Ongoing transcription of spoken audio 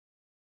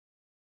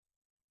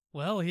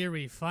Well, here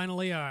we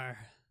finally are,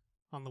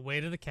 on the way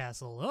to the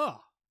castle. Oh!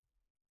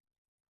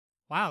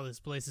 Wow, this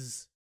place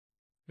is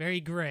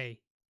very gray.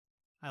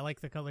 I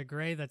like the color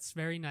gray, that's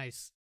very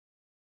nice.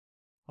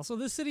 Also,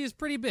 this city is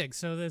pretty big,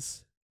 so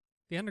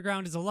the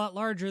underground is a lot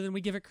larger than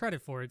we give it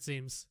credit for, it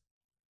seems.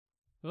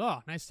 Oh,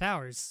 nice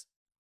towers.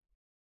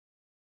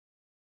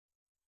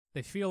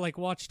 They feel like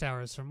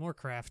watchtowers from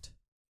Warcraft.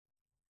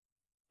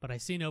 But I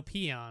see no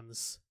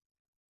peons.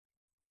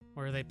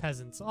 Or are they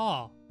peasants?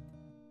 Oh!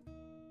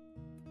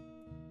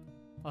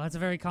 Well, that's a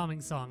very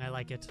calming song. I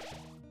like it.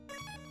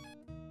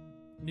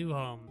 New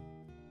home.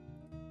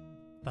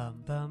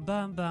 Bum bum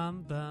bum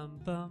bum bum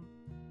bum.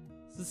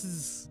 This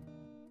is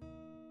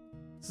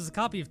a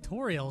copy of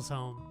Toriel's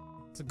home.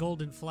 It's a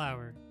golden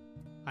flower.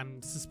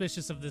 I'm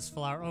suspicious of this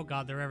flower. Oh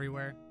god, they're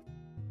everywhere.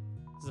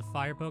 This is a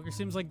fire poker.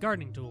 Seems like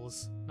gardening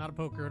tools. Not a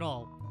poker at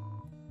all.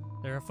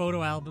 There are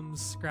photo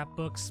albums,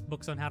 scrapbooks,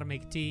 books on how to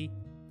make tea.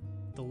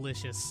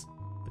 Delicious.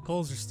 The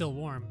coals are still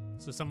warm,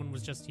 so someone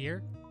was just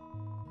here?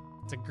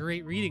 It's a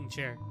great reading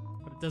chair,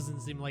 but it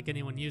doesn't seem like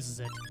anyone uses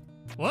it.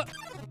 What?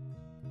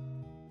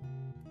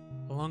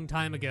 A long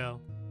time ago,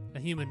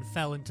 a human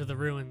fell into the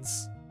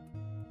ruins.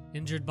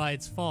 Injured by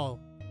its fall,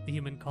 the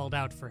human called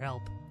out for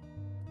help.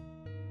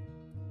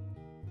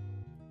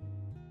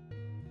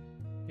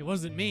 It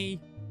wasn't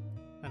me,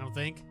 I don't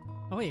think.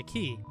 Oh wait, a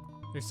key.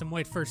 There's some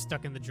white fur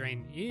stuck in the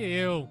drain.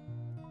 Ew!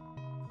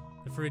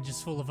 The fridge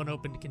is full of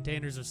unopened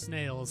containers of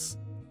snails.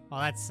 Oh,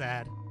 that's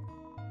sad.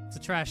 It's a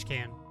trash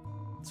can.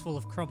 It's full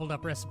of crumpled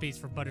up recipes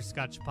for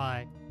butterscotch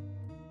pie.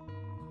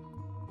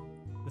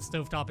 The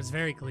stovetop is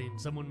very clean.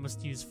 Someone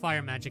must use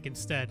fire magic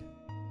instead.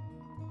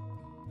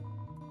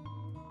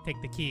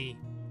 Take the key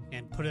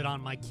and put it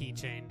on my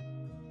keychain.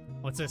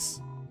 What's this?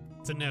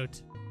 It's a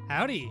note.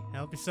 Howdy!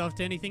 Help yourself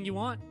to anything you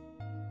want.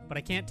 But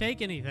I can't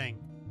take anything.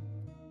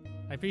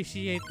 I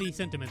appreciate the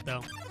sentiment,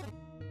 though.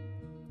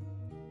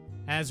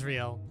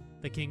 Azrael,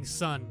 the king's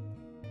son,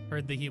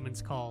 heard the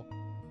human's call.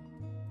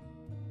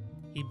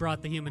 He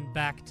brought the human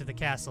back to the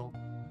castle.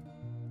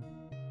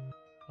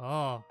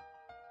 Oh.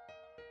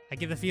 I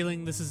get the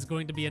feeling this is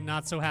going to be a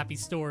not-so-happy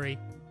story.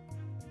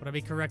 Would I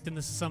be correct in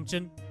this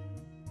assumption?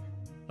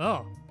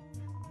 Oh.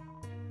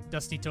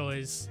 Dusty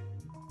toys.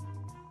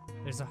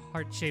 There's a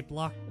heart-shaped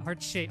locket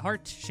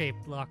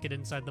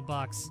inside the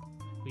box.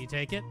 Will you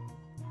take it?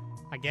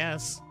 I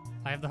guess.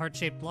 I have the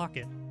heart-shaped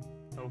locket.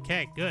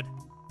 Okay, good.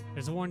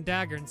 There's a worn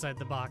dagger inside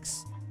the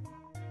box.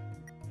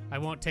 I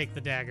won't take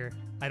the dagger.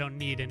 I don't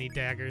need any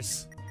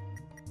daggers.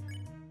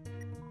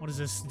 What does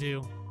this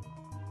do?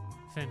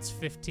 Fence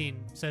 15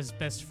 says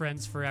best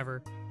friends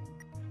forever.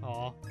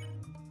 Aw.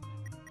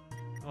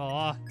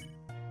 Aw.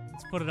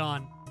 Let's put it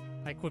on.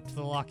 I equipped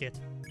the locket.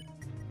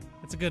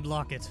 It's a good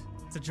locket.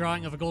 It's a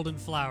drawing of a golden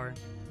flower.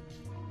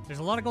 There's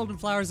a lot of golden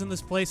flowers in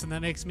this place, and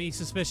that makes me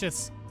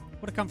suspicious.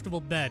 What a comfortable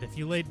bed. If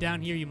you laid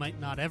down here, you might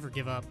not ever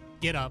give up.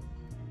 Get up.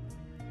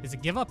 Is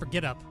it give up or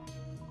get up?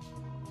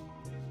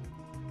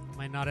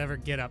 Might not ever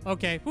get up.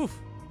 Okay, whew.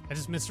 I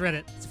just misread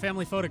it. It's a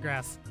family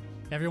photograph.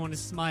 Everyone is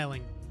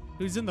smiling.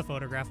 Who's in the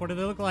photograph? What do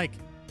they look like?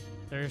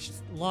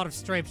 There's a lot of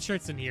striped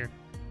shirts in here.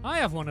 I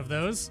have one of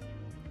those.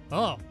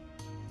 Oh.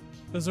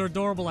 Those are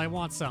adorable. I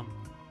want some.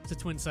 It's a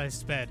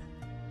twin-sized bed.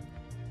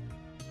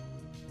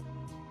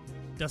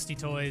 Dusty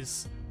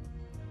toys.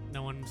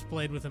 No one's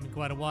played with them in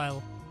quite a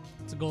while.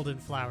 It's a golden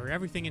flower.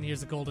 Everything in here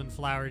is a golden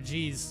flower.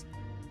 Jeez.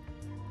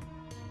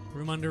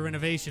 Room under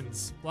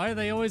renovations. Why are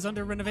they always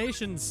under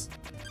renovations?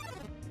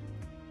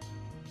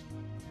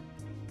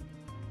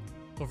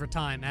 Over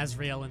time,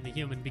 Azrael and the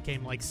human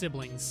became like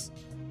siblings.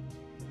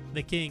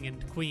 The king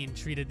and queen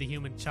treated the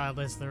human child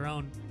as their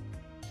own.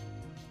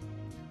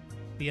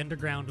 The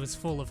underground was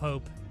full of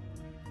hope.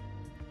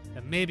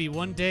 That maybe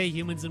one day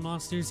humans and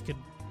monsters could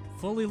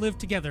fully live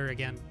together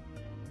again.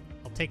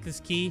 I'll take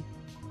this key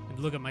and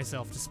look at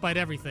myself. Despite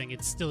everything,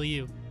 it's still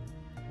you.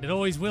 And it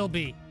always will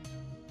be.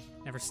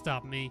 Never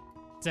stop me.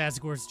 It's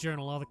Asgore's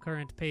journal. All the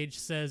current page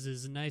says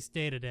is a nice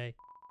day today.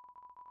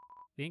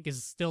 The ink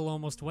is still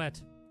almost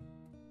wet.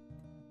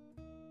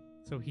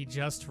 So he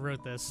just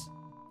wrote this.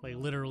 Like,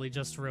 literally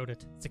just wrote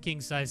it. It's a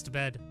king-sized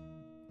bed.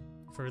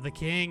 For the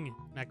king.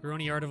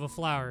 Macaroni art of a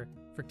flower.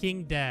 For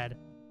King Dad.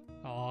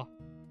 Aw.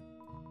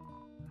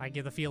 I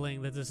get the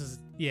feeling that this is...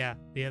 Yeah,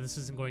 this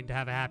isn't going to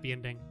have a happy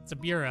ending. It's a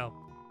bureau.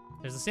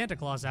 There's a Santa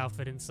Claus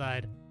outfit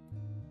inside.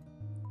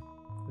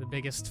 The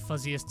biggest,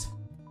 fuzziest...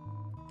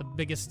 The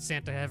biggest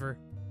Santa ever.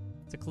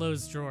 It's a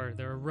closed drawer.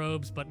 There are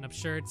robes, button-up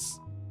shirts,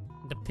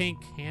 and a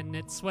pink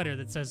hand-knit sweater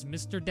that says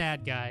Mr.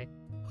 Dad Guy.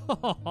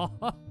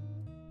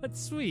 That's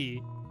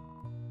sweet.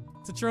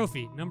 It's a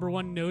trophy.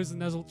 #1 Nose and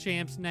Nuzzle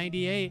Champs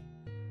 98.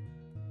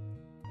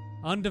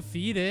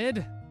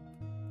 Undefeated.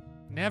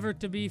 Never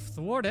to be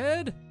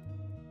thwarted.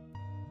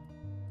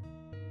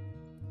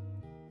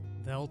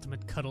 The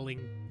ultimate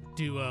cuddling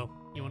duo.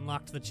 You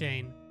unlocked the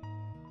chain.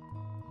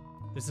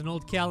 There's an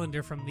old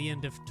calendar from the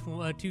end of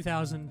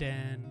 2000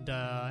 and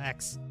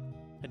X.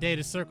 A date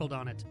is circled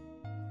on it.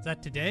 Is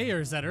that today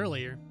or is that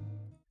earlier?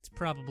 It's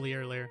probably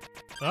earlier.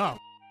 Oh.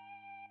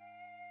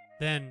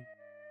 Then,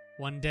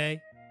 one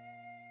day,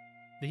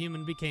 The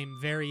human became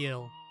very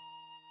ill.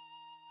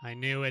 I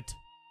knew it.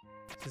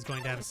 This is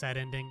going to have a sad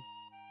ending.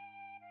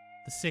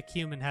 The sick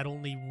human had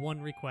only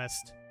one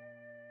request: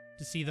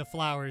 to see the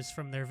flowers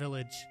from their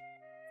village.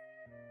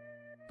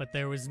 But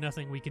there was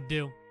nothing we could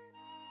do,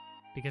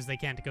 because they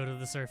can't go to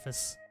the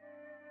surface.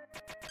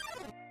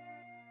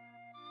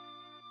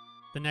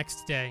 The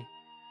next day,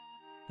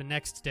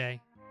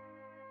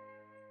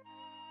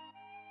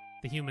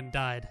 the human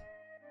died.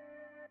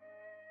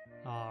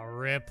 Aw,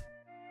 rip.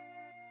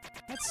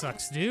 That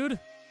sucks, dude.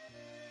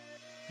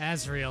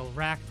 Azrael,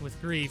 racked with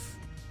grief,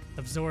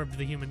 absorbed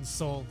the human's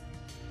soul.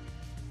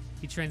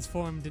 He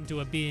transformed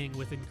into a being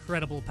with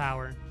incredible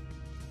power.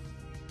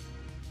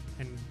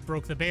 And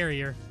broke the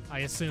barrier, I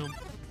assume.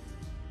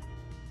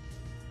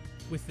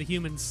 With the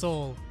human's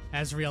soul,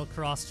 Azrael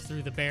crossed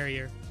through the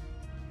barrier.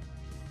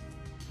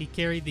 He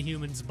carried the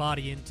human's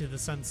body into the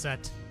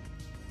sunset,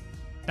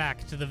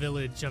 back to the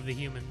village of the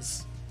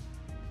humans.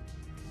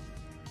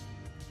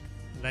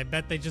 And I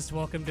bet they just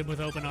welcomed him with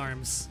open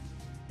arms.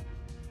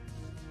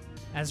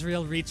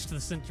 Azrael reached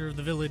the center of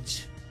the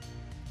village.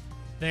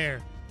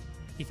 There,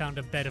 he found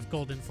a bed of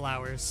golden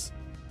flowers.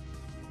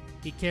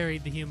 He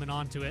carried the human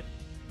onto it.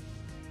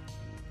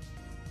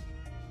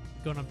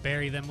 Gonna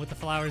bury them with the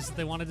flowers that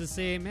they wanted to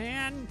see,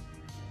 man!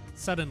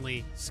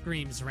 Suddenly,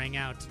 screams rang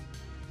out.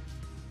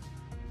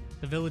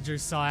 The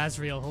villagers saw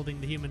Azrael holding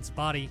the human's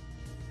body.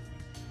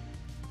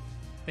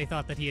 They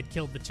thought that he had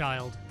killed the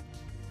child.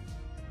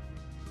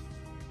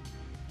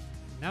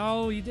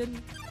 No, you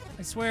didn't.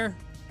 I swear.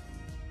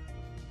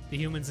 The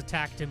humans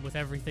attacked him with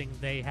everything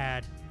they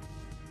had.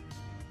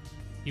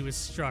 He was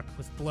struck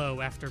with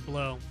blow after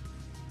blow.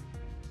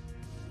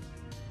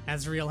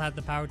 Azrael had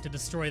the power to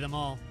destroy them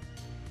all.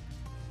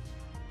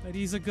 But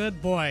he's a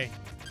good boy.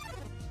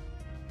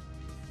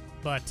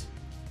 But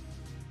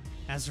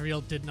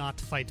Azrael did not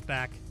fight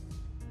back.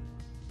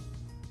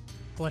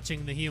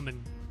 Clutching the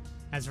human,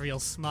 Azrael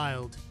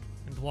smiled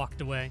and walked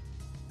away.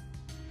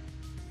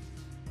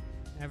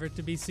 Never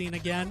to be seen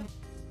again.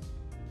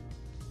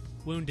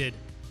 Wounded,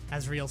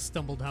 Azrael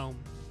stumbled home.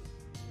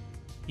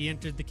 He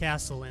entered the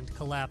castle and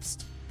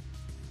collapsed.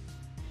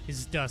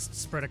 His dust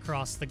spread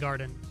across the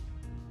garden.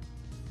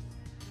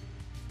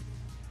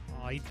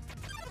 Oh, he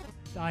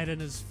died on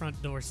his front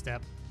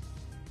doorstep.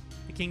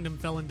 The kingdom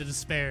fell into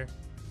despair.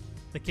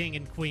 The king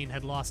and queen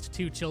had lost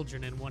 2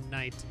 children in one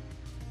night.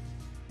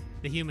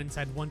 The humans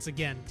had once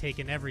again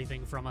taken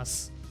everything from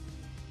us.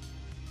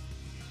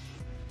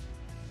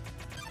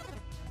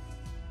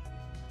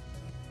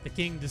 The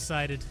king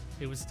decided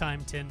it was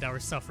time to end our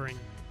suffering.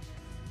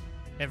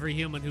 Every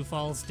human who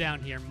falls down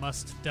here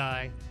must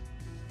die.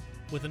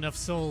 With enough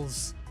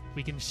souls,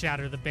 we can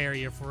shatter the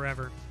barrier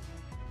forever.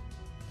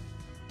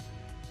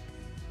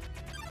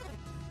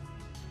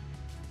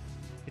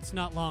 It's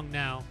not long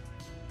now.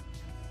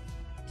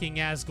 King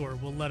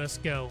Asgore will let us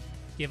go,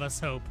 give us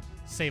hope,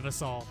 save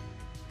us all.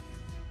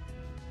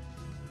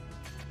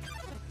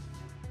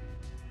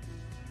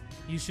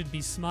 You should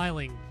be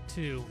smiling,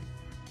 too.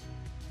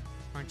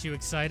 Aren't you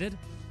excited?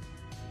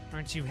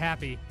 Aren't you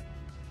happy?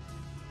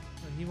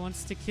 Well, he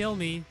wants to kill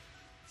me,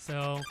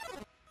 so...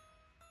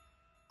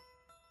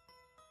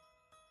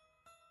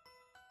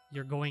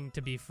 You're going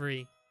to be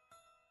free.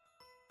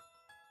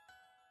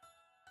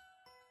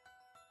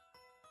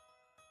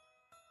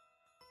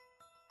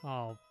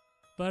 Oh,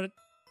 but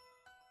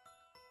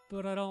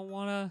I don't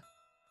wanna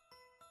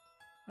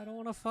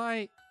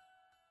fight.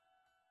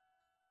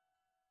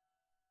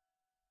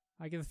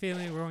 I get the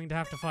feeling we're going to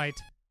have to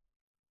fight.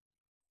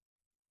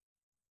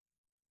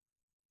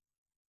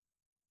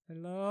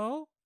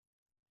 Hello?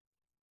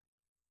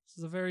 This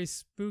is a very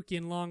spooky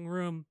and long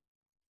room.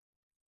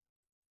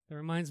 That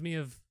reminds me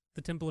of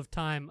the Temple of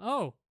Time.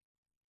 Oh!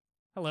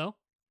 Hello.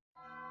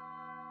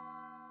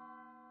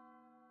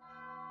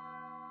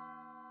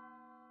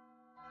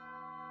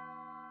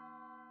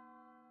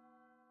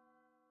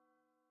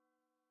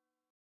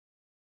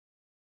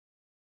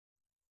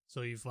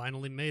 So you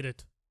finally made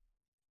it.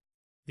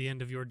 The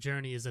end of your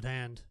journey is at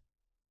hand.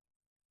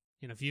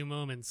 In a few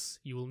moments,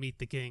 you will meet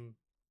the king.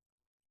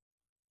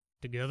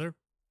 Together,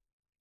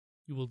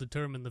 you will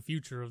determine the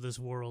future of this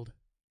world.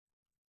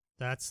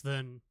 That's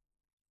then.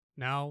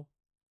 Now,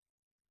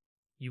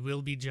 you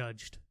will be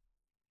judged.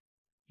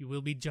 You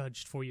will be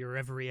judged for your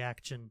every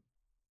action.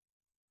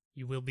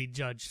 You will be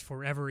judged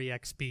for every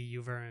XP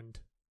you've earned.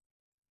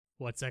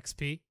 What's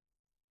XP?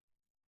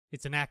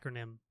 It's an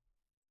acronym.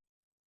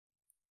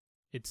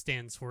 It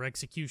stands for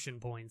execution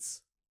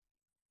points.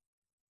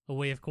 A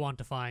way of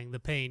quantifying the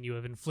pain you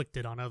have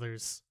inflicted on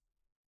others.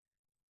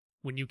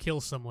 When you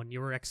kill someone,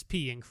 your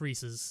XP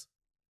increases.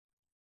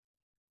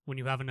 When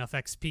you have enough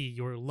XP,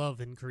 your love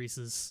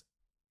increases.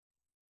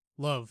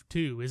 Love,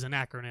 too, is an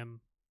acronym.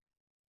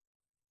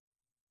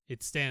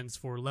 It stands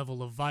for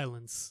level of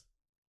violence.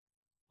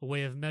 A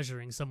way of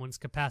measuring someone's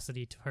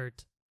capacity to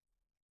hurt.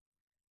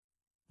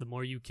 The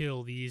more you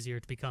kill, the easier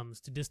it becomes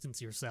to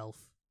distance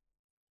yourself.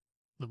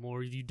 The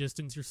more you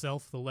distance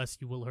yourself, the less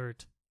you will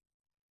hurt.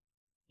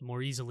 The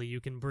more easily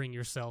you can bring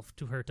yourself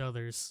to hurt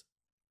others.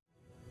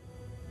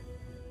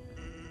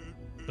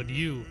 But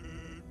you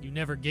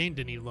never gained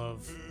any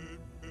love.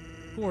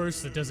 Of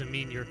course, that doesn't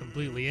mean you're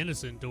completely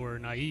innocent or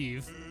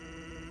naive.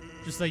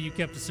 Just that you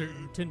kept a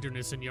certain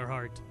tenderness in your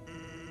heart.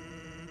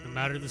 No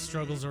matter the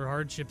struggles or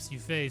hardships you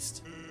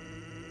faced,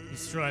 you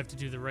strived to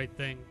do the right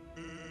thing.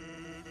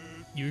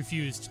 You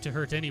refused to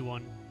hurt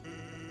anyone.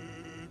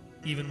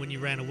 Even when you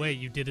ran away,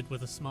 you did it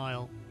with a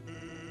smile.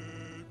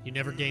 You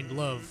never gained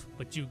love,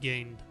 but you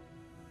gained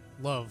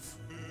love.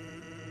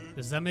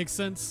 Does that make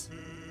sense?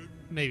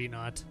 Maybe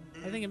not.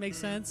 I think it makes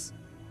sense.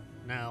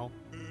 Now,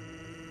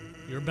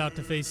 you're about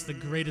to face the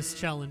greatest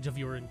challenge of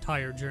your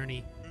entire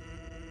journey.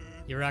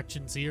 Your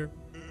actions here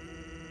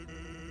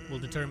will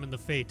determine the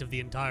fate of the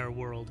entire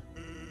world.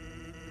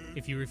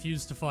 If you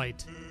refuse to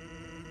fight,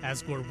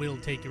 Asgore will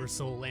take your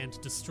soul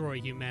and destroy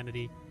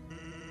humanity.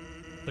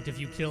 But if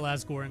you kill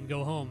Asgore and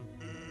go home,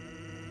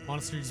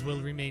 monsters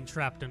will remain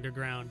trapped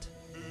underground.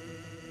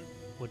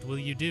 What will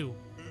you do?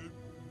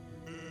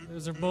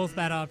 Those are both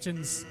bad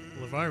options.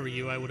 Well, if I were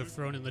you, I would have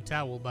thrown in the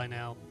towel by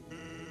now.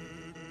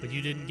 But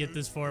you didn't get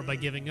this far by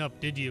giving up,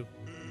 did you?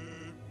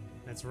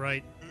 That's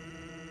right.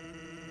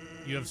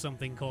 You have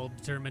something called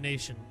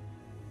determination.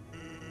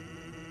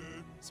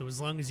 So as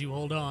long as you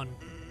hold on,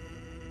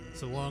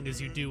 so long as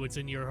you do what's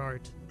in your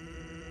heart,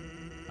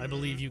 I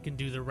believe you can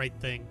do the right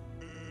thing.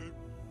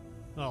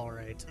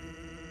 Alright.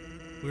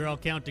 We're all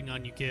counting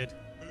on you, kid.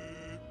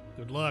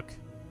 Good luck.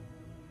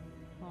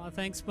 Aw,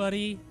 thanks,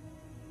 buddy.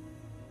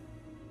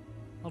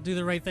 I'll do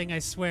the right thing, I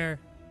swear.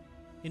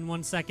 In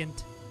 1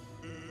 second.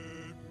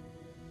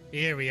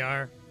 Here we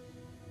are.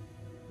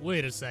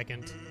 Wait a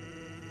second.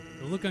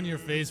 The look on your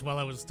face while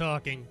I was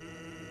talking.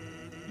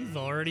 You've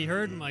already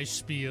heard my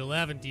spiel,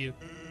 haven't you?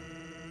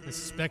 I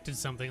suspected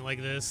something like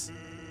this.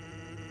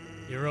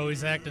 You're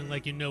always acting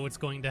like you know what's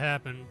going to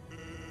happen.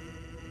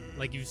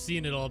 Like you've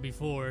seen it all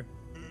before.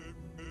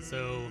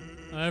 So,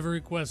 I have a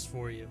request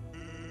for you.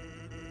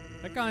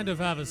 I kind of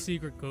have a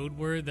secret code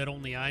word that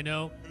only I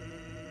know.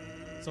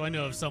 So I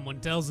know if someone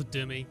tells it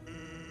to me,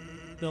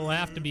 they'll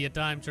have to be a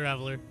time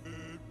traveler.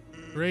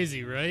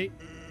 Crazy, right?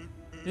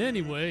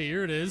 Anyway,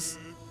 here it is.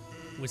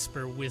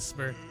 Whisper,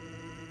 whisper.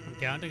 I'm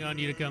counting on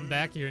you to come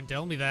back here and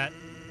tell me that.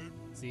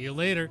 See you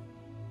later.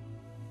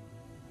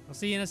 I'll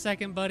see you in a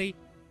second, buddy.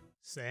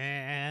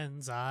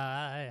 Sans,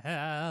 I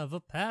have a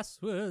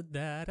password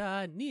that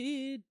I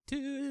need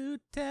to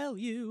tell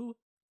you.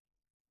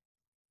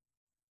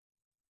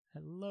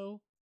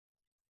 Hello?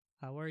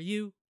 How are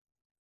you?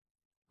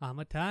 I'm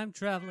a time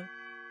traveler.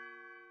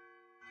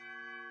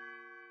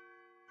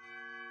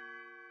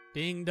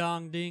 Ding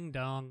dong, ding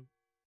dong.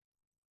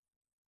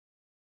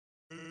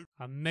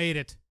 I made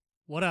it.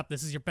 What up?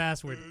 This is your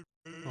password.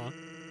 Huh?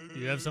 Do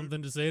you have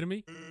something to say to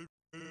me?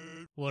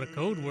 What a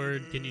code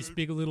word. Can you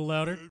speak a little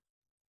louder?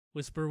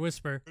 Whisper,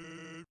 whisper.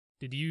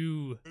 Did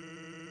you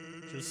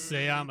just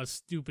say I'm a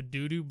stupid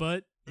doo-doo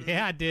butt?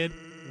 Yeah, I did.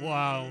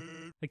 Wow.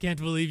 I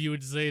can't believe you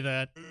would say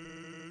that.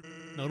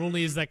 Not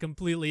only is that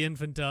completely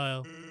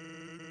infantile,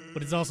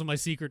 but it's also my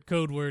secret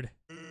code word.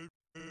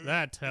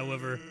 That,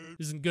 however,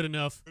 isn't good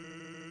enough.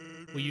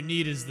 What you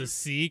need is the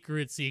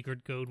secret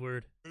code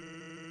word.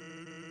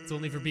 It's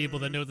only for people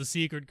that know the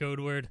secret code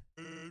word.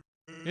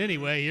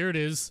 Anyway, here it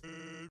is.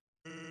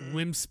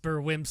 Whimper,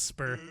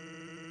 whimper.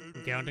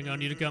 I'm counting on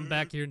you to come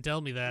back here and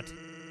tell me that.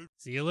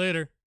 See you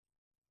later.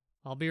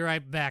 I'll be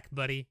right back,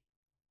 buddy.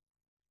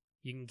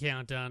 You can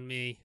count on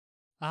me.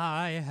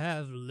 I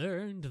have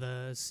learned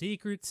the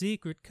secret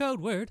code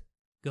word.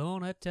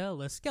 Gonna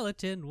tell a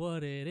skeleton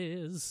what it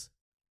is.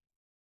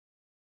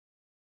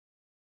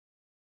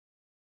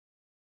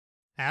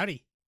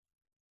 Howdy.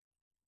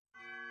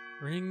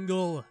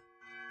 Ringle.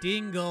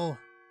 Dingle.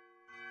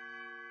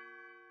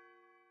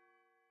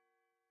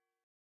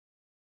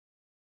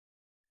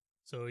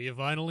 So you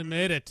finally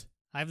made it.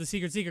 I have the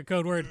secret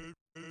code word.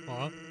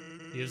 Huh?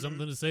 You have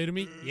something to say to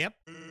me? Yep.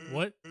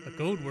 What? A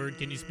code word?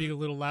 Can you speak a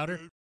little louder?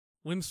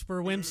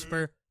 Whimper,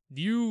 whimper.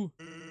 Do you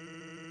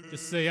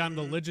just say I'm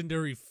the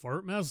legendary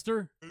fart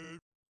master?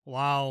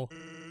 Wow.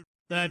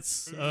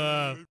 That's,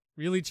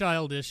 really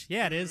childish.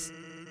 Yeah, it is.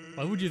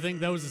 Why would you think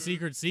that was a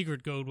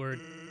secret code word?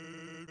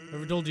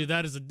 Whoever told you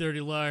that is a dirty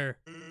liar.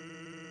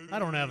 I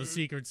don't have a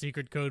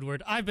secret code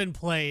word. I've been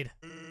played.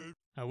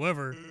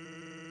 However,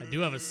 I do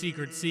have a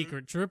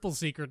triple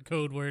secret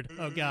code word.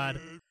 Oh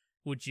god.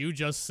 Which you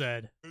just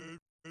said.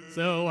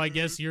 So, I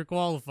guess you're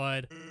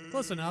qualified.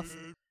 Close enough.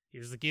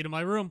 Here's the key to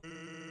my room.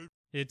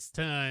 It's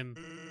time.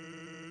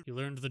 You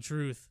learned the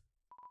truth.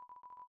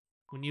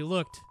 When you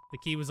looked, the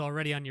key was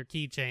already on your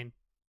keychain.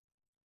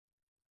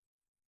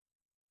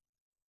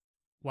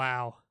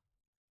 Wow.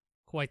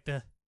 Quite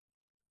the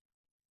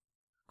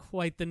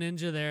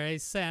ninja there, eh,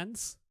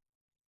 Sans?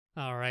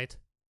 Alright.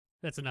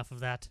 That's enough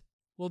of that.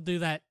 We'll do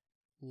that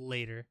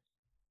later.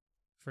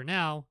 For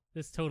now,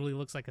 this totally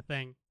looks like a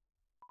thing.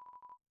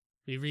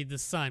 We read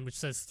this sign which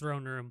says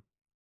throne room.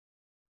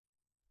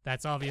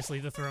 That's obviously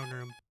the throne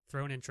room.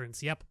 Throne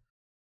entrance, yep.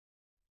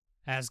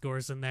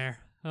 Asgore's in there.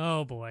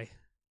 Oh boy.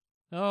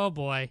 Oh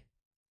boy.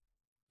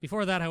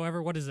 Before that,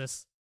 however, what is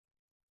this?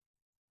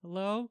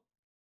 Hello?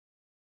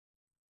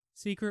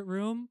 Secret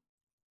room?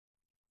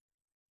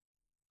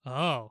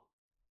 Oh.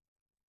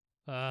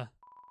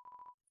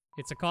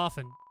 It's a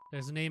coffin.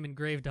 There's a name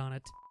engraved on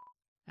it.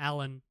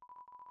 Alan.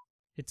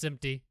 It's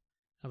empty.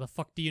 How the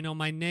fuck do you know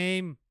my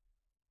name?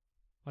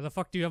 Why the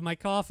fuck do you have my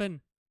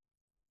coffin?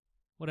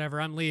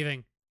 Whatever, I'm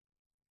leaving.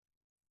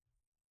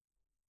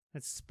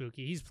 That's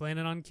spooky. He's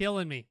planning on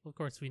killing me. Of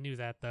course, we knew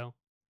that, though.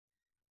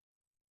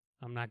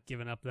 I'm not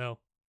giving up, though.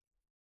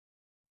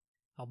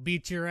 I'll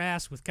beat your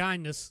ass with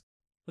kindness.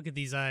 Look at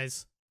these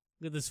eyes.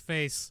 Look at this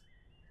face.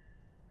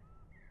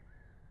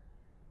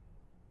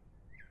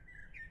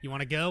 You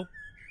want to go?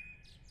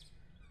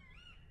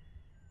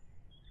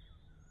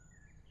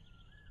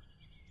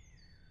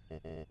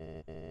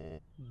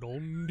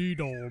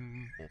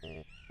 Dom-de-dom.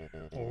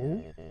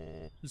 Oh?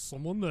 Is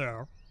someone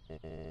there?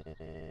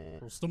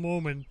 Just a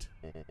moment.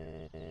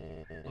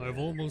 I've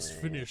almost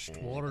finished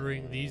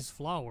watering these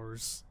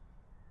flowers.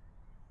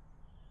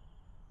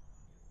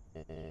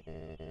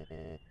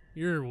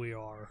 Here we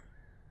are.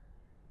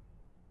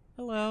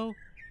 Hello.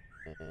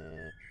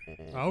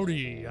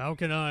 Howdy, how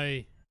can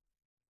I...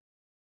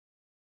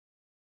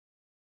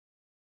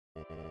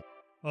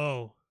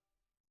 Oh.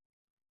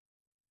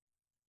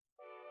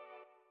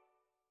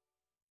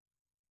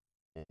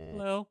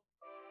 Hello.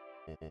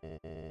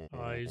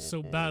 I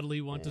so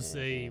badly want to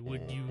say,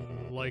 would you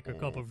like a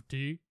cup of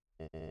tea?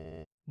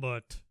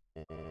 But,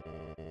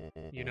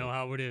 you know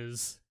how it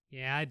is.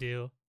 Yeah, I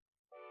do.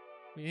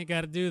 We ain't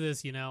gotta do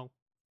this, you know.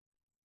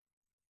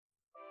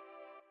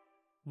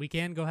 We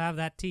can go have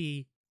that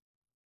tea.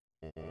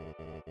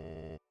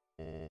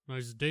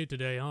 Nice day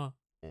today, huh?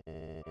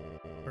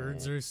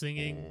 Birds are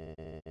singing,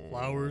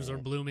 flowers are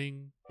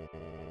blooming.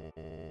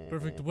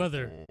 Perfect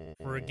weather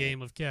for a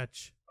game of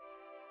catch.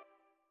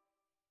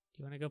 Do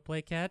you want to go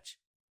play catch?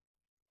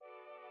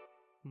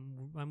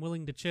 I'm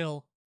willing to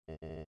chill.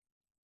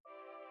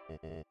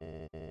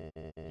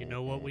 You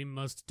know what we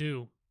must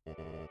do.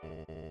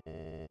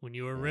 When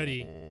you are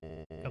ready,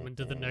 come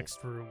into the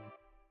next room.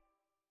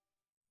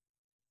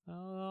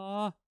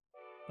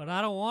 But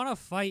I don't want to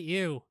fight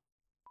you.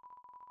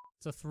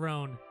 It's a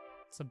throne.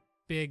 It's a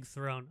big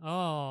throne.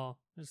 Oh,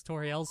 there's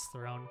Toriel's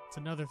throne. It's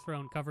another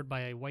throne covered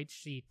by a white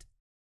sheet.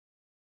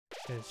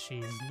 Because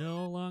she's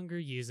no longer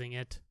using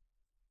it.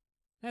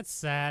 That's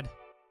sad.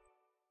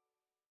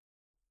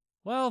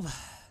 Well,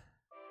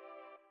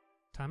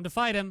 time to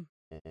fight him.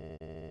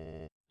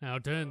 How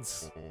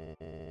tense.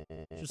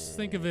 Just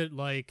think of it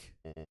like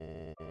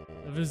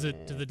a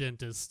visit to the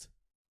dentist.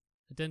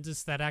 A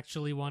dentist that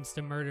actually wants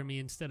to murder me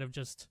instead of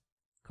just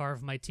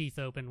carve my teeth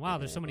open. Wow,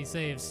 there's so many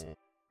saves.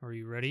 Are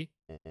you ready?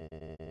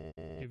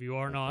 If you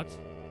are not,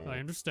 I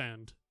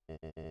understand.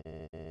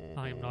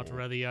 I am not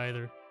ready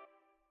either.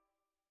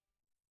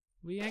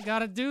 We ain't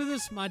gotta do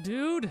this, my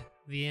dude.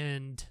 The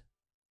end.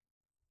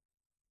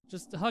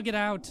 Just hug it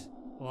out.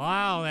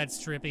 Wow,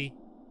 that's trippy.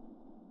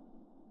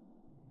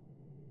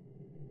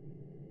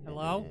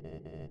 Hello?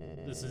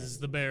 This is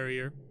the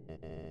barrier.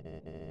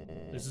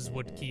 This is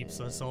what keeps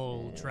us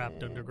all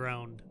trapped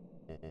underground.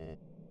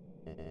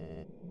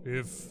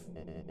 If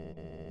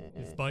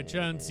by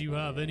chance you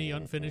have any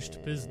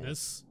unfinished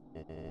business,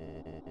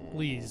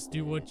 please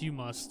do what you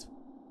must.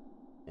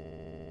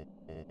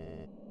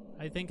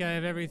 I think I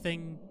have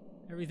everything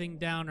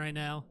down right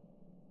now.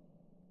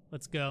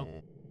 Let's go.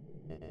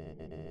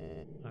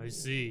 I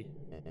see.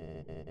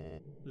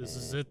 This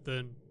is it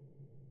then.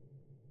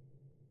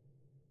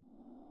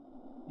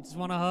 You just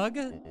want a hug?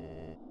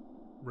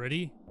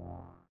 Ready?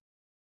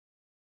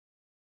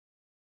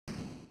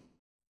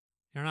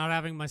 You're not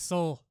having my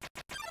soul.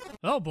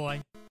 Oh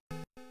boy.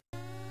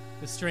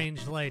 The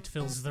strange light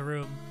fills the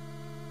room.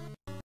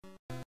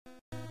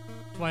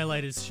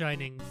 Twilight is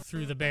shining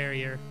through the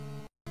barrier.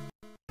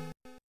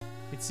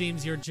 It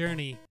seems your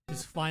journey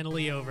is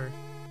finally over.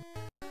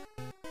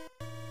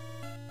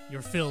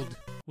 You're filled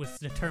with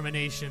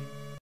determination.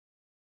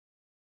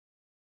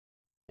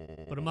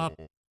 Put 'em up,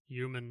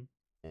 human.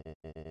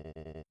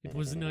 It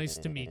was nice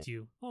to meet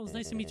you. Oh, it was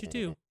nice to meet you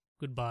too.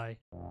 Goodbye.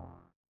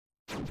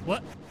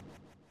 What?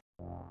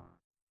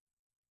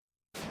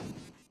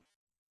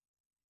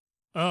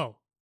 Oh.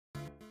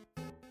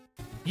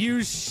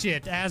 You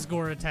shit,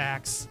 Asgore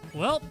attacks.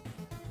 Well,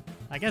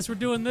 I guess we're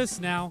doing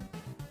this now.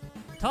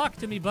 Talk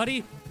to me,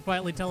 buddy.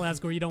 Quietly tell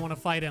Asgore you don't want to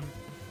fight him.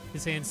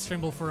 His hands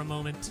tremble for a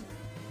moment.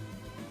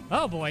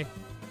 Oh boy.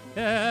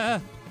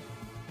 Oh,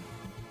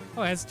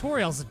 it has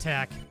Toriel's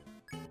attack.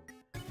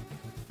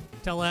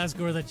 Tell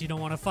Asgore that you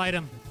don't want to fight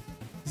him.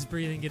 His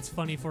breathing gets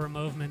funny for a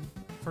moment.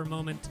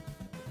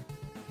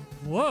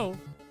 Whoa.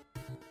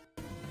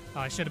 Oh,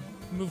 I should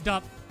have moved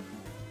up.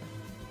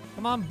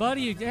 Come on,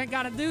 buddy, you ain't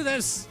gotta do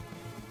this.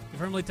 You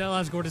firmly tell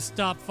Asgore to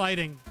stop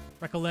fighting.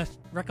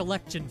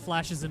 Recollection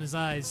flashes in his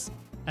eyes.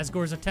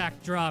 Asgore's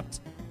attack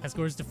dropped.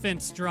 Asgore's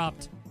defense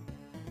dropped.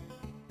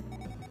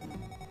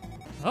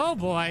 Oh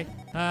boy.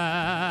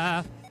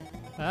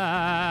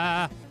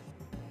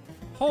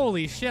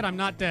 Holy shit, I'm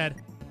not dead.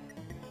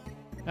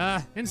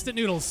 Instant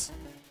noodles.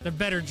 They're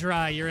better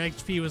dry. Your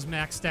HP was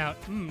maxed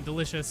out. Mmm,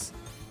 delicious.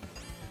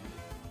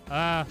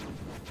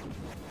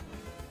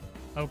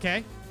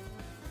 Okay.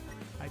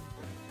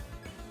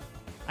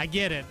 I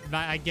get it,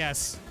 I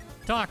guess.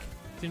 Talk.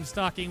 Seems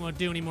talking won't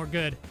do any more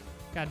good.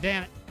 God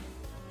damn it.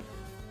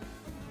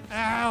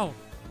 Ow!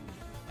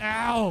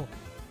 Ow!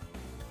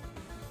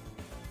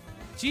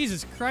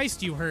 Jesus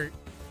Christ, you hurt.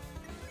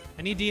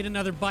 I need to eat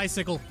another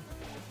bicycle.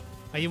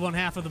 I eat one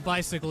half of the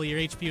bicycle, your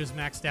HP is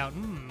maxed out.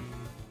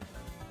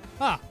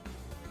 Ah.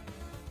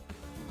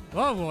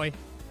 Oh boy.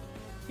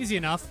 Easy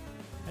enough.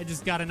 I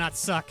just gotta not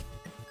suck.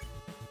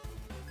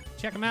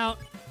 Check him out.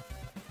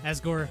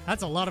 Asgore,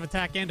 that's a lot of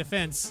attack and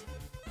defense.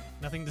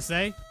 Nothing to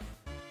say?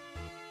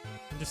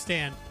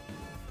 Understand.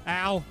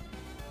 Ow.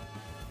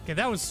 Okay,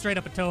 that was straight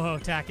up a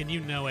Toho attack and you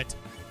know it.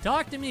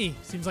 Talk to me.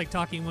 Seems like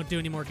talking won't do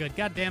any more good.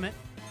 God damn it.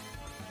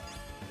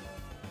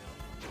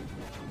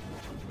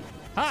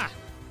 Ha!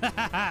 Ha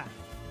ha ha!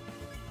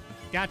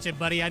 Gotcha,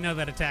 buddy. I know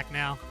that attack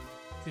now.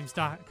 Seems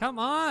to... Come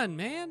on,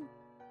 man!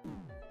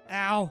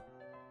 Ow!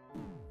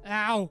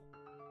 Ow!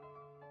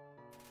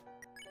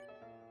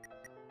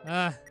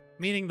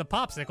 Meaning the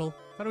popsicle.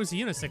 Thought it was a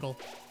unicycle.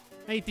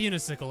 I ate the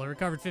unicycle. I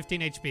recovered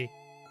 15 HP.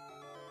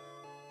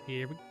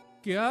 Here we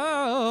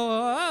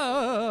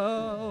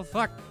go!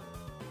 Fuck.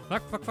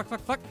 Fuck, fuck, fuck,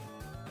 fuck, fuck.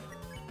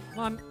 Come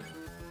on.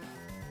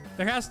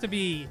 There has to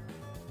be...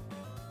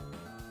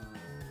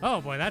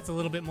 Oh boy, that's a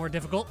little bit more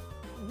difficult.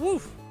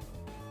 Woof!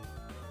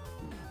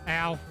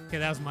 Ow. Okay,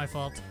 that was my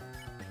fault.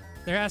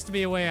 There has to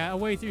be a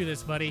way through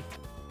this, buddy.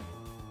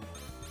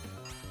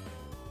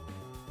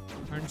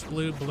 Orange,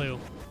 blue, blue.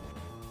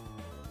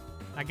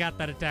 I got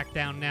that attack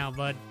down now,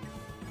 bud.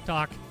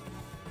 Talk.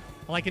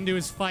 All I can do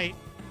is fight.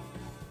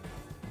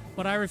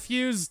 But I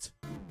refused.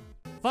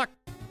 Fuck.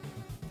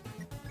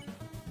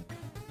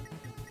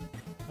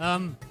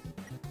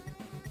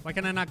 Why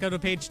can I not go to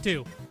page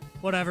 2?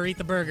 Whatever, eat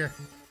the burger.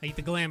 I eat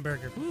the glam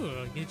burger.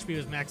 Ooh, HP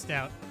was maxed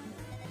out.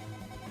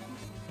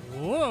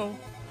 Whoa.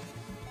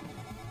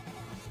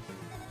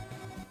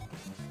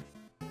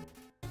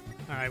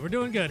 Alright, we're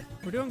doing good.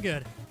 We're doing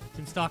good.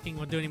 Some stalking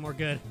won't do any more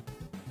good.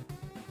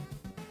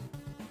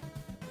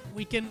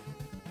 We can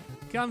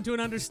come to an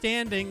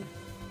understanding.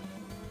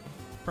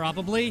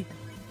 Probably.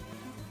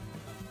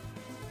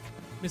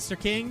 Mr.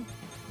 King?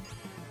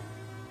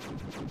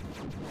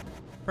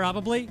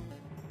 Probably.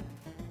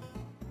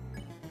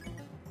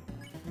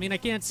 I mean, I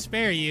can't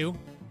spare you,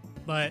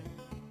 but...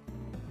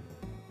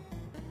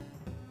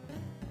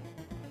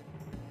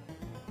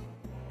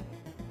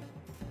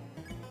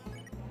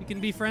 we can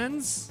be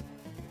friends?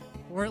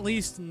 Or at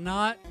least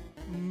not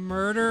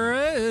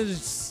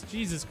murderers?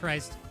 Jesus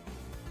Christ.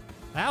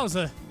 That was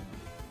a...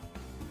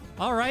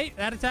 Alright,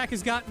 that attack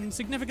has gotten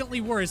significantly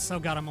worse. Oh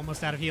god, I'm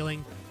almost out of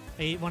healing.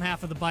 I ate one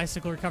half of the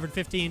bicycle, recovered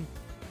 15.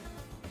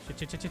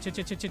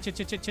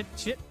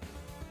 Shit.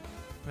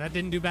 That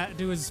didn't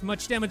do as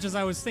much damage as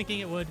I was thinking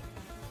it would.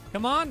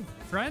 Come on,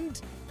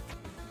 friend.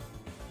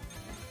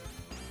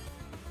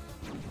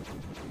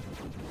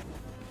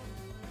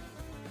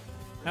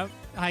 Oh,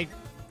 I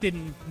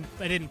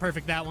didn't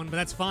perfect that one, but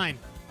that's fine.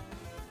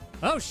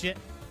 Oh shit.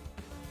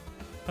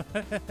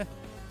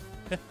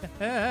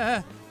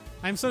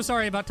 I'm so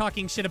sorry about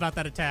talking shit about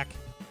that attack.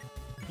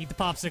 Eat the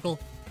popsicle.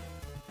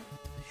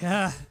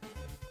 Yeah.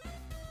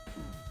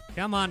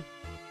 Come on.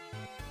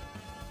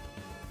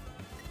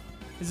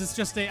 Is this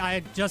just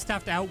I just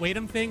have to outweight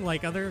him thing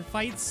like other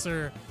fights,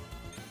 or?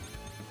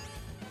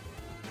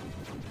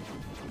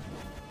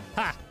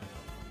 Ha!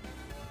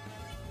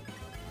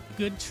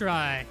 Good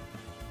try.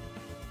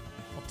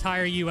 I'll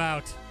tire you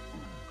out.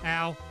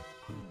 Ow.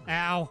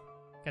 Ow.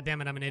 God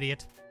damn it, I'm an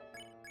idiot.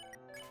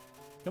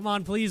 Come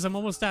on, please, I'm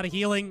almost out of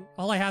healing.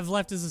 All I have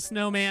left is a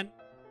snowman.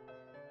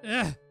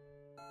 Ugh.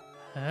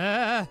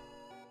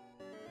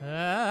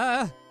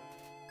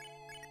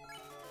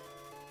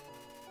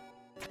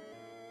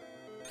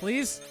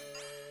 Please?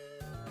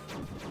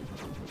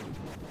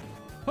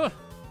 Huh.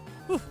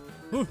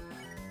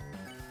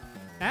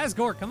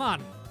 Asgore, come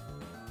on.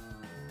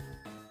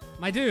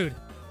 My dude.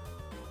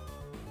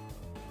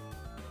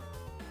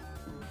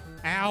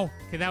 Ow.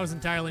 Okay, that was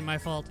entirely my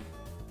fault.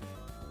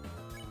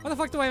 Why the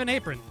fuck do I have an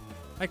apron?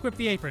 I equipped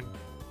the apron.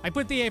 I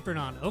put the apron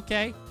on.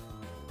 Okay.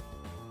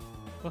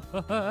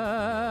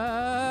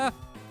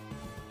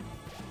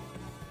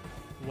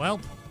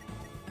 Welp.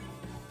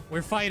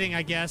 We're fighting,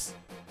 I guess.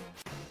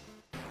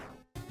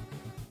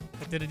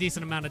 That did a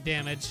decent amount of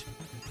damage.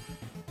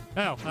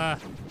 Oh,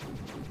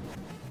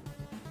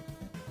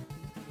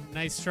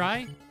 nice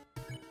try.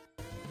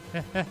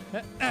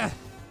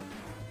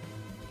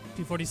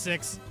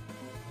 246.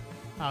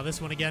 Oh, this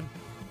one again.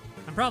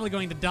 I'm probably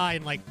going to die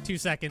in like 2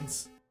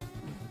 seconds.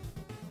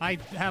 I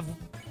have...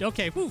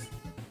 Okay, whew.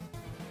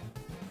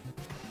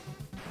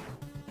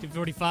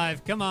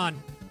 245, come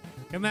on.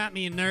 Come at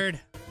me, you nerd.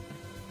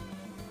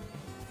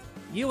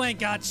 You ain't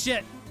got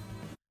shit.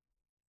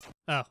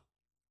 Oh.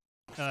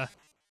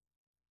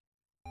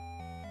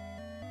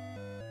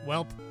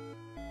 Welp.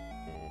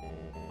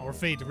 Our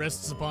fate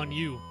rests upon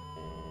you.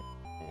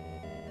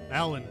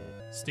 Alan,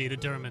 stay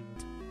determined.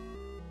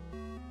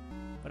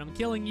 But I'm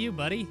killing you,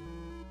 buddy.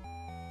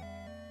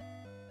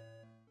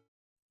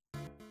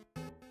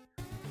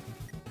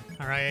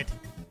 Alright.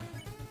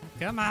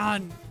 Come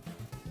on.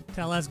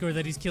 Tell Asgore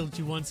that he's killed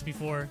you once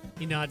before.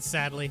 He nods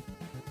sadly.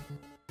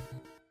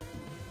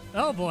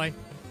 Oh boy.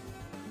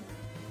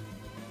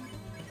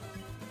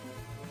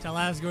 Tell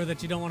Asgore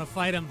that you don't want to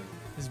fight him.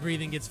 His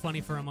breathing gets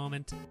funny for a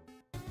moment.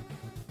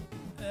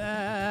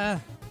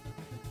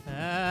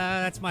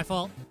 That's my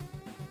fault.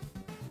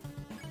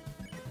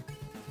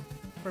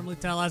 Firmly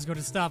tell Asgore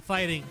to stop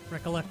fighting.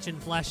 Recollection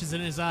flashes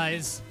in his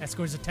eyes.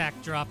 Asgore's attack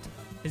dropped.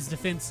 His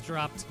defense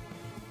dropped.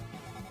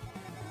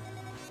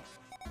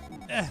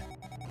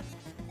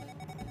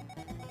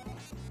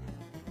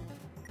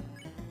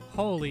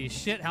 Holy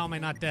shit, how am I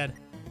not dead?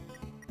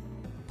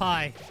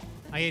 Pie.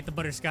 I ate the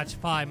butterscotch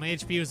pie. My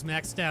HP was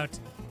maxed out.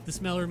 The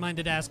smell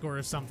reminded Asgore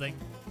of something.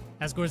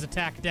 Asgore's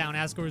attack down.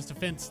 Asgore's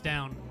defense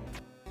down.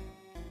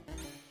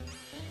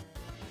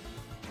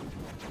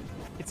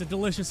 It's a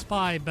delicious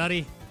pie,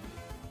 buddy.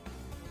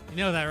 You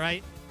know that,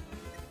 right?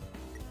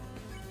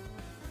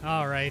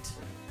 Alright.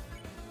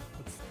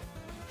 Let's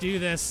do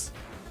this.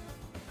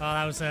 Oh,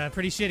 that was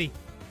pretty shitty.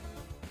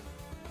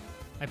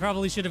 I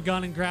probably should have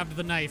gone and grabbed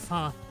the knife,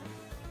 huh?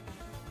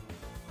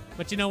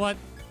 But you know what?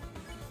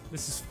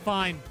 This is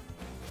fine.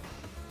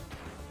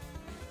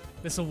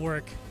 This'll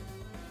work.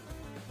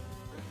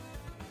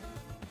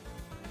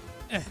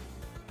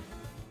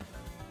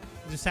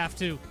 Just have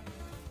to.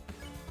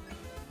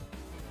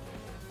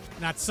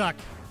 Not suck.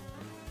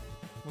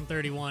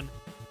 131.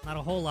 Not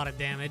a whole lot of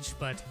damage,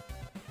 but...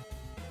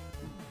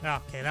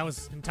 Okay, that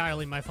was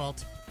entirely my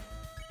fault.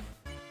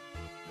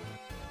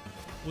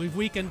 We've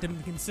weakened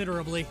him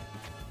considerably.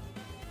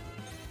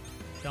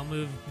 Don't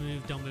move,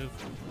 don't move.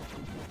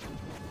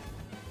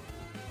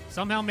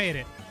 Somehow made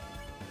it.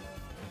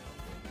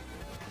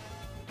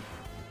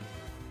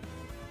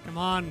 Come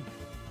on,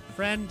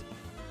 friend.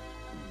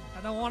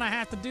 I don't want to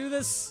have to do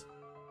this.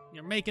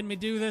 You're making me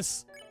do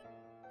this.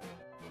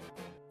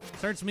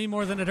 This hurts me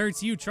more than it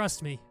hurts you,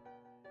 trust me.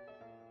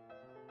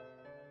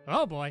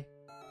 Oh boy.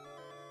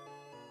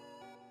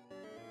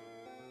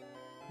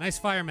 Nice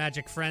fire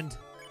magic, friend.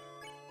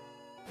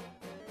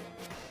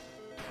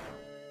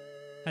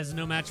 Has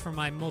no match for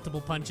my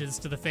multiple punches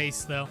to the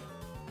face, though.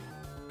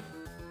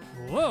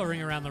 Whoa,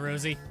 ring around the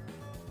rosy.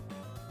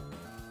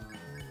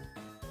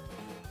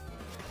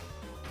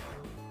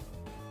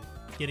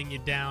 Getting you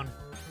down.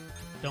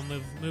 Don't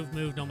move,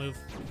 move, don't move.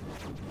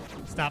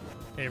 Stop.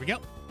 There we go.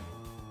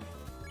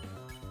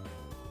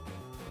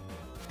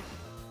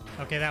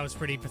 Okay, that was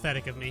pretty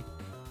pathetic of me.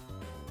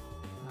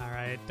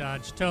 Alright,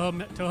 dodge.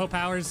 Toho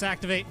powers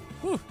activate.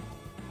 Whew.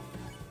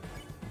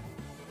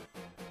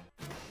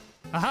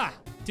 Aha!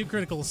 2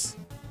 criticals.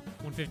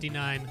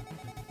 159.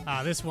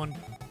 Ah, this one.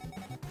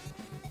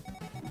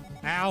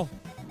 Ow.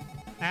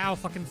 Ow,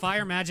 fucking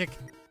fire magic.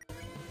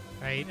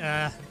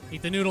 Alright,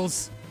 eat the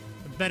noodles.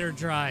 They're better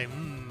dry.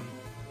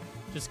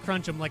 Just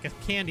crunch them like a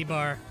candy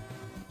bar.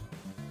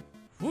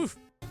 Woof.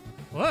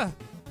 Whoa.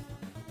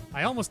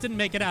 I almost didn't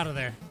make it out of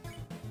there.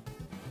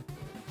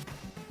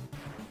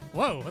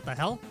 Whoa, what the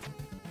hell?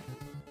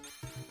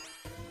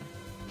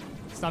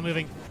 Stop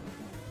moving.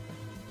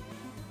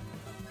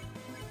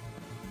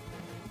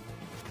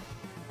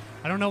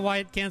 I don't know why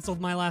it canceled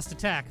my last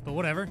attack, but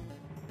whatever.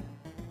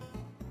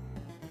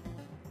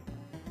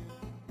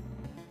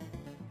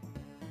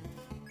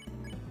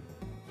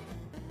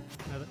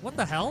 What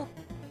the hell?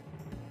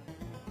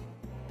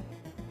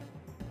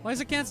 Why is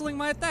it canceling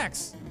my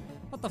attacks?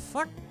 What the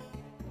fuck?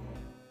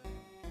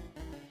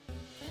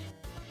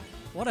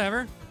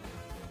 Whatever.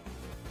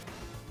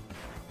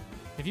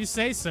 If you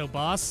say so,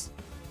 boss.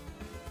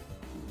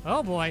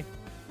 Oh boy.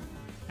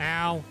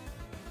 Ow.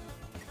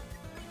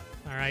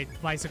 Alright,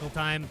 bicycle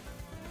time.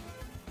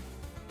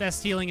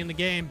 Best healing in the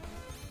game.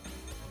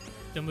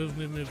 Don't move,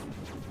 move, move.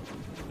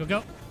 Go,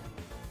 go.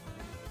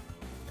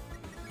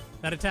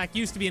 That attack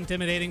used to be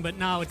intimidating, but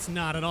now it's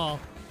not at all.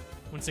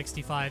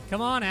 165.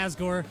 Come on,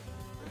 Asgore.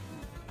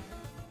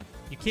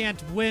 You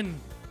can't win.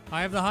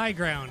 I have the high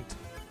ground.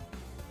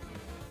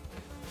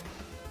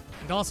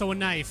 And also a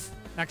knife.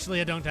 Actually,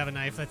 I don't have a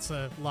knife. That's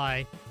a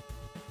lie.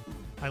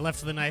 I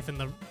left the knife in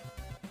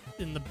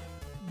the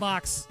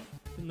box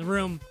in the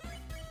room.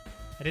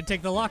 I did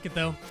take the locket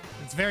though.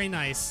 It's very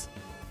nice.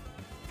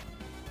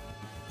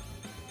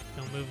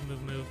 Don't move,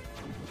 move, move.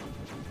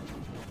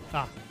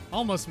 Ah,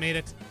 almost made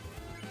it.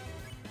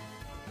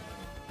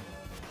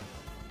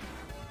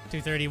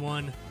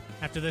 231.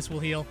 After this, we'll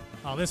heal.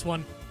 Oh, this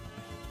one.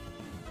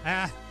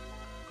 Ah.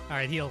 All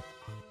right, heal.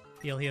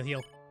 Heal, heal,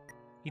 heal.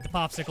 Eat the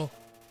popsicle.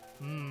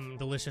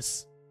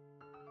 Delicious.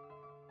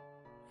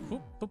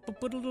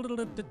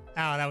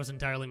 Ah, that was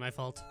entirely my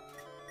fault.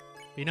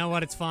 But you know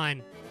what? It's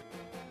fine.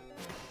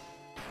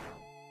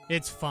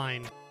 It's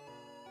fine.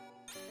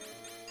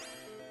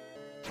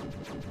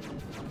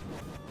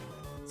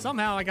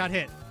 Somehow I got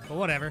hit, but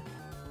whatever.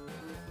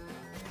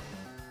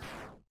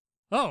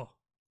 Oh!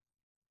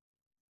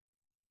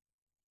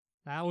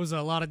 That was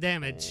a lot of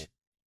damage.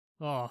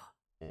 Oh.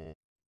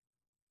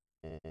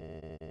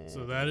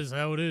 So that is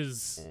how it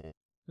is. It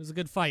was a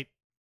good fight.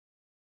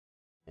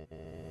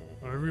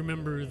 I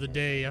remember the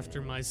day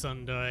after my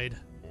son died.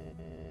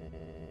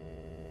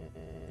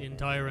 The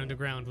entire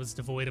underground was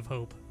devoid of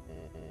hope.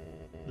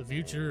 The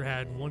future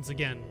had once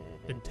again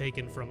been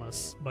taken from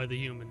us by the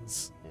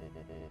humans.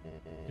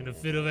 In a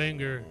fit of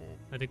anger,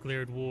 I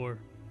declared war.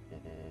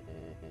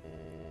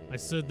 I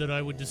said that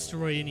I would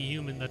destroy any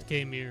human that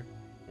came here.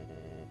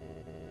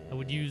 I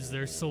would use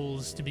their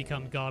souls to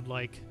become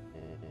godlike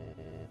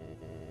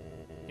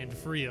and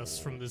free us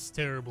from this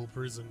terrible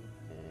prison.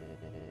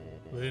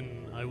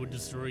 Then I would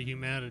destroy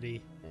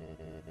humanity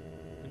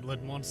and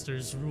let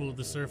monsters rule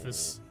the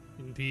surface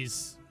in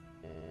peace.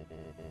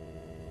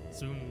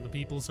 Soon the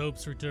people's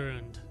hopes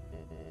returned.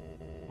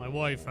 My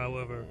wife,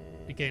 however,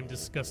 became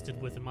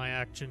disgusted with my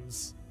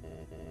actions.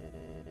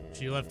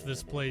 She left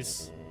this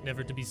place,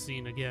 never to be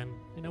seen again.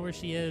 I know where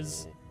she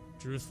is.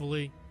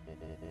 Truthfully,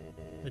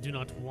 I do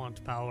not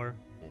want power.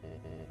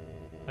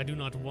 I do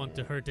not want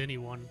to hurt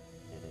anyone.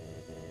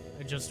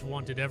 I just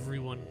wanted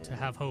everyone to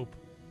have hope.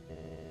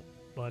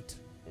 But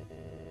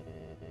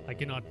I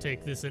cannot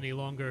take this any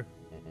longer.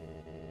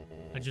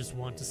 I just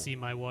want to see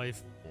my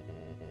wife.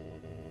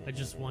 I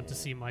just want to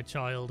see my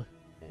child.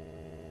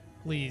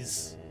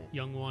 Please,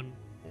 young one.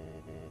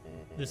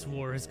 This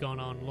war has gone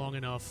on long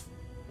enough.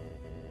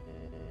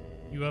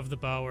 You have the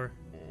power.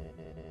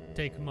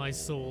 Take my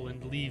soul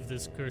and leave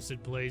this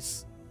cursed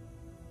place.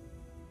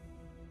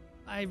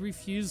 I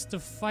refuse to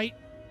fight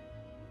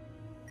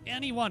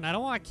anyone. I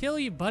don't want to kill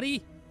you,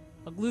 buddy.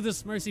 I'll glue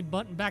this mercy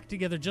button back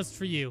together just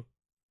for you.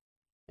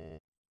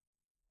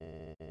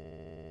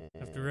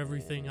 After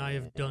everything I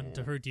have done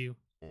to hurt you,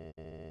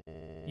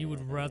 you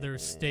would rather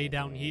stay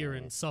down here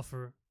and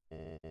suffer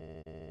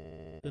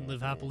than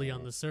live happily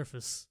on the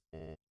surface.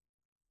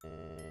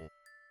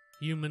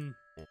 Human,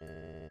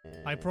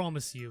 I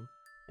promise you,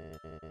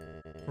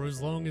 for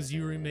as long as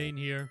you remain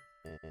here,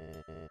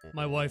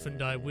 my wife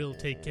and I will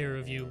take care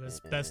of you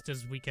as best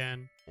as we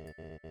can.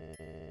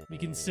 We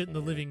can sit in the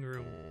living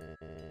room,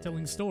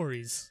 telling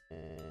stories,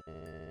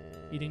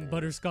 eating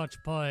butterscotch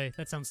pie.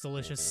 That sounds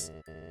delicious.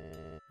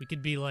 We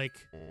could be like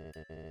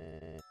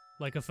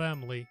a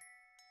family.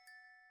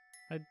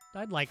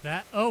 I'd like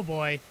that. Oh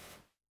boy.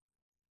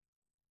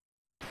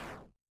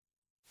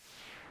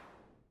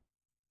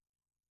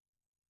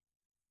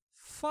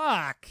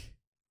 Fuck.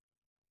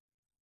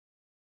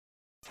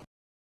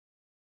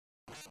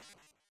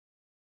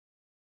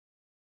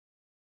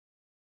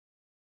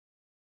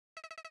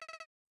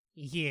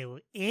 You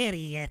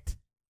idiot.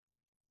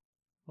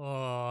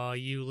 Oh,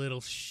 you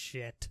little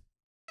shit.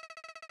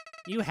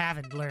 You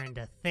haven't learned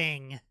a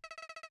thing.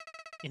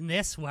 In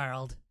this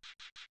world,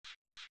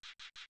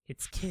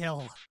 it's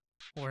kill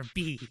or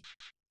be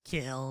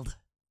killed.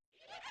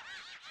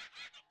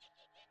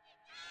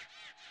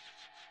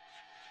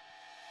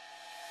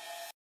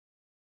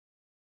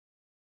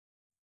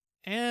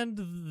 And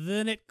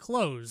then it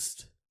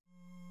closed.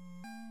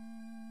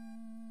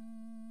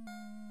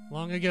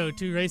 Long ago,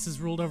 two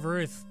races ruled over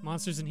Earth,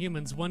 monsters and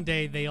humans. One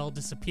day, they all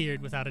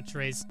disappeared without a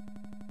trace.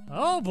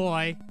 Oh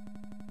boy!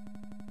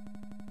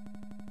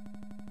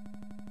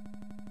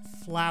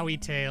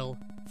 Flowey tale.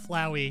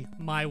 Flowey,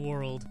 my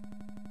world.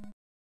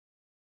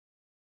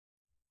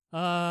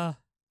 Hello?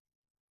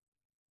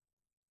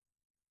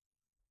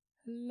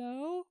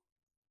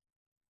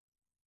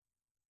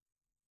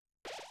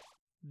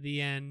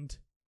 The end.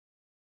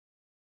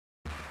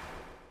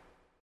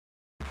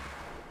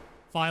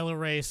 File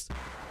erased.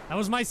 That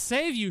was my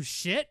save, you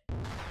shit!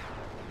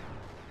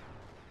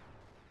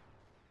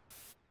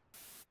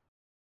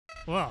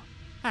 Whoa.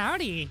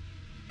 Howdy.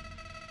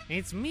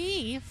 It's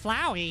me,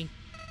 Flowey.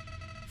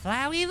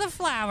 Flowey the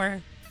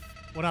Flower.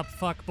 What up,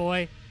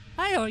 fuckboy?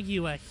 I owe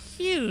you a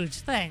huge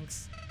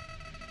thanks.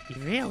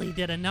 You really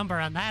did a number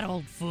on that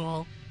old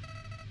fool.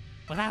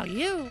 Without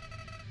you,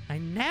 I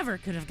never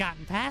could have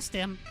gotten past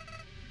him.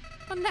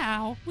 But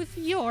now, with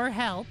your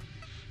help,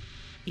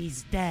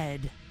 he's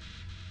dead.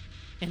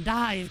 And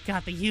I've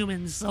got the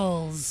human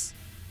souls.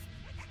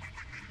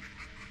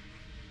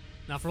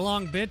 Not for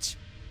long, bitch.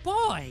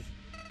 Boy!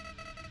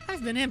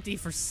 I've been empty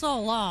for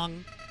so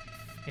long.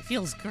 It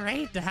feels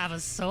great to have a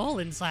soul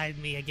inside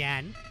me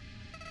again.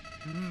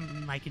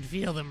 I can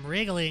feel them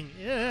wriggling.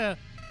 Ugh.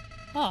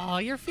 Oh,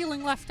 you're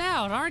feeling left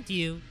out, aren't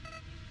you?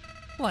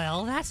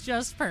 Well, that's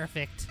just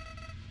perfect.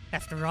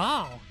 After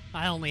all,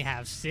 I only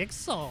have 6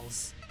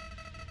 souls.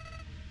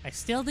 I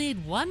still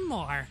need 1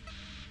 more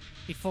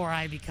before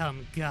I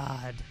become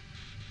God.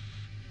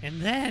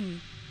 And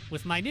then,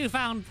 with my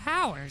newfound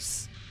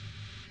powers,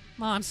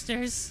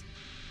 monsters,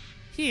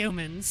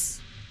 humans,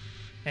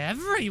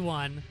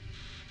 everyone,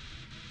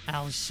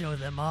 I'll show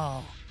them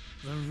all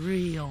the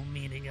real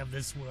meaning of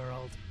this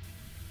world.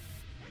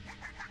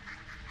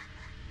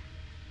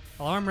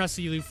 I'll arm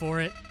wrestle you for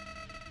it.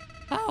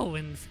 Oh,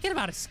 and forget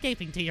about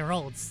escaping to your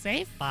old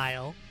save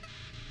file.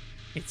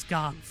 It's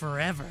gone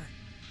forever.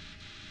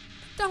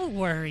 But don't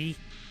worry.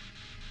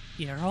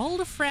 Your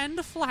old friend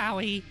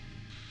Flowey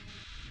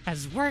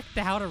has worked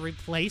out a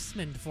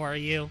replacement for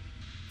you.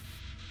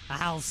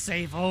 I'll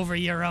save over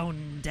your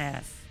own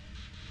death,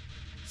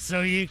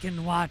 so you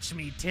can watch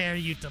me tear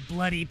you to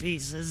bloody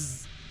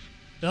pieces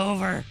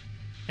over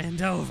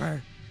and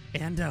over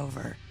and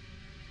over.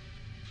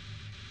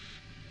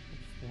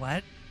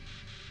 What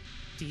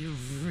Do you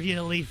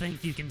really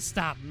think you can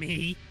stop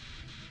me?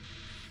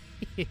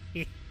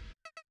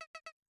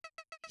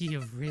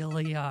 You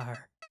really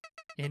are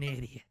an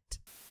idiot.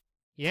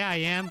 Yeah, I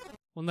am.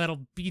 One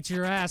that'll beat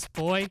your ass,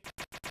 boy.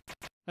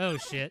 Oh,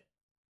 shit.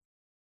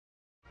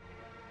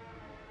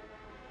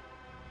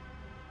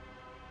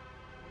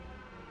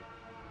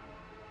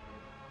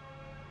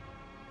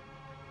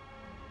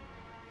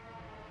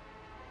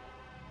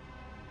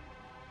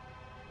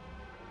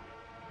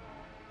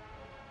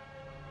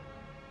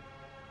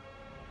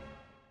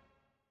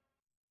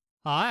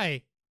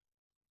 Hi.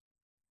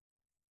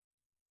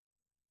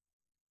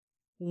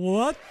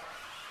 What?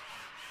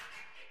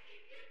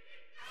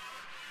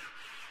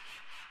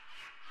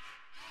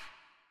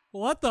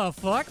 What the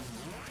fuck?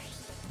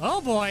 Oh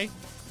boy.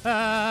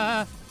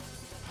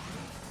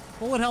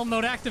 Bullet hell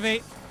mode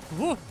activate.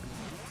 Woo.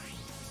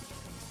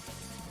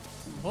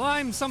 Well,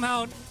 I'm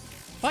somehow...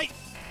 Fight!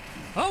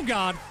 Oh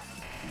god.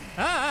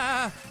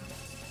 Ah!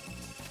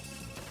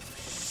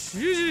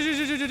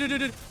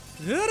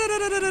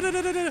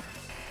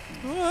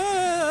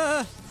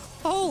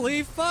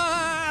 Holy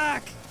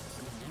fuck!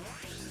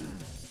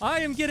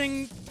 I am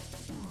getting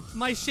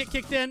my shit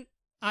kicked in.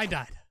 I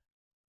died.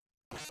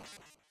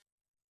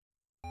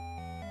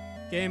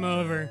 Game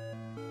over.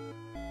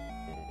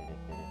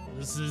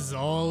 This is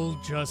all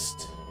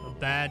just a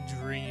bad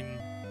dream.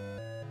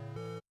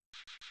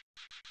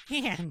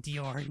 And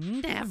you're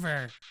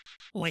never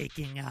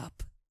waking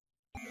up.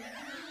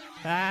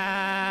 Ah,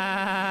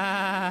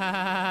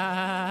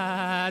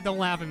 don't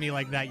laugh at me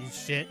like that, you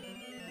shit.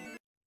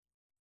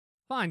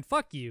 Fine,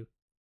 fuck you.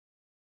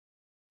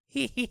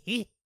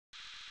 Did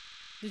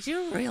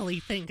you really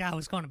think I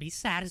was going to be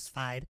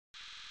satisfied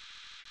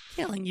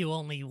killing you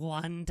only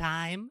one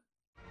time?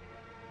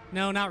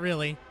 No, not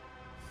really.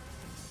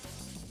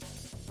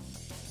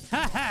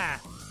 Ha-ha!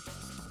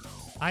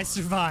 I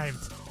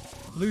survived.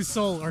 Blue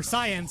soul, or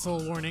cyan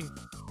soul warning.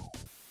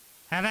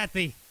 Have at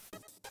thee.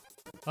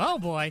 Oh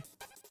boy.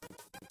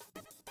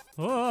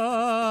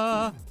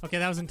 Oh. Okay,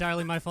 that was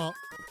entirely my fault.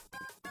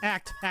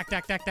 Act.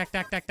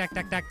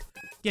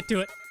 Get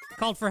to it.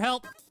 Called for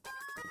help.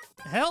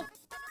 Help?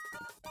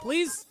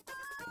 Please?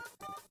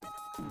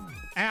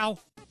 Ow.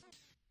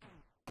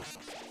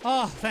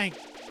 Oh, thank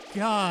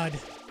God.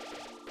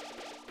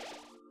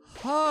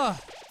 Oh.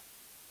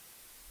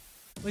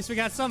 At least we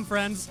got some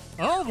friends.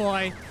 Oh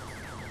boy.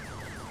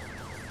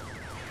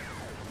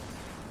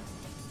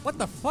 What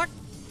the fuck?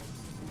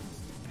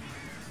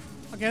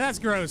 Okay, that's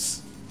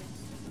gross.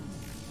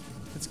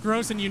 It's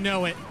gross and you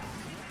know it.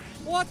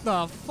 What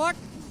the fuck?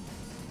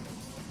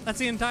 That's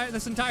the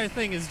this entire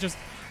thing is just...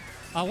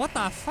 what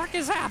the fuck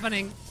is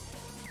happening?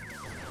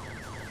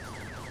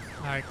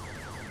 Alright.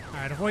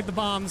 Alright, avoid the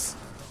bombs.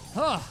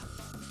 Huh.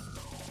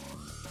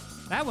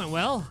 That went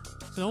well.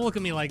 So don't look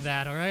at me like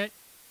that, alright?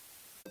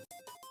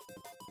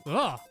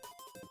 Oh.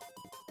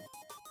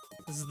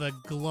 This is the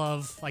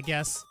glove, I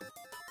guess.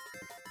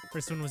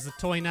 First one was the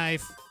toy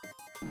knife.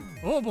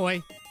 Oh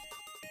boy.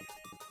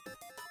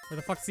 Where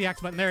the fuck's the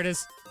X button? There it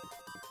is.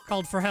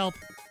 Called for help.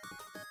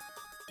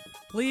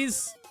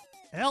 Please.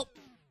 Help.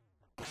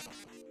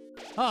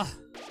 Oh.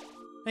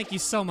 Thank you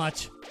so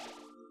much.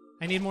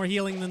 I need more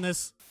healing than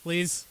this,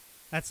 please.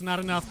 That's not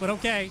enough, but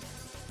okay.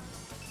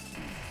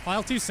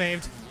 File 2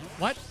 saved.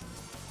 What?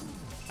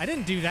 I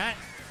didn't do that.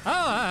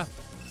 Oh,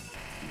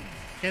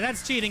 okay,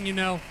 that's cheating, you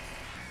know.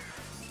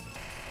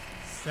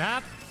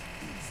 Stop.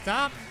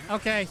 Stop.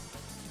 Okay.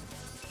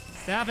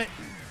 Stop it.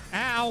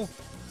 Ow.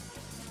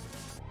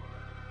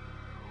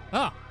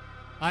 Oh.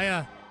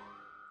 I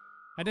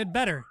did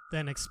better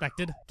than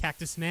expected,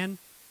 Cactus Man.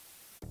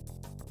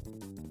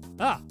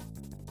 Ah.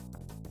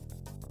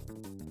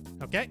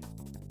 Okay.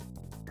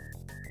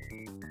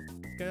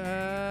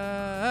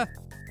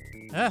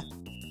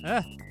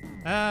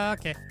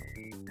 Okay.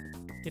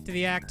 Get to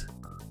the act.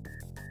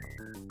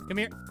 Come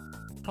here.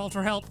 Call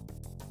for help.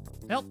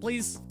 Help,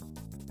 please.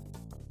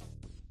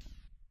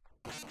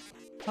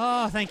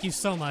 Oh, thank you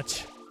so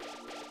much.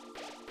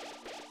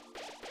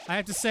 I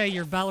have to say,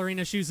 your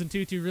ballerina shoes and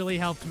tutu really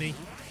helped me.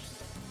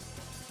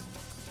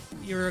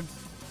 You're a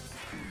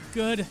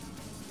good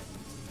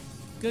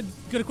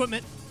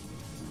equipment.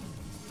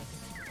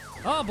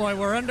 Oh boy,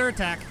 we're under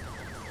attack.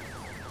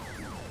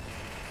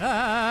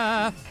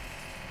 Ah!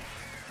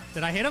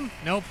 Did I hit him?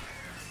 Nope.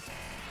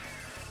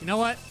 You know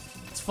what?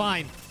 It's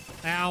fine.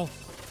 Ow.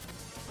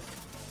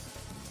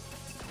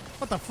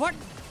 What the fuck?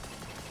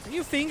 Are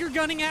you finger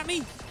gunning at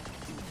me?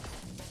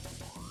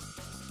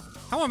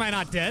 How am I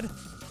not dead?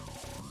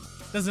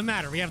 Doesn't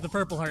matter, we have the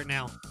purple heart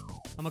now.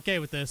 I'm okay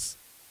with this.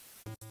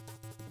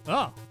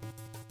 Oh.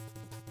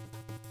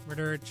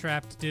 Murderer,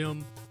 trapped,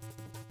 doom.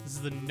 This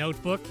is the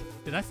notebook.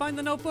 Did I find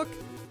the notebook?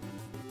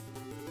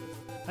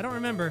 I don't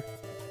remember.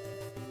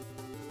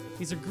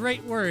 These are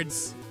great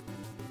words.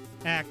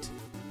 Act.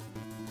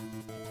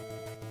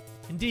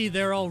 Indeed,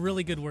 they're all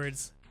really good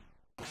words.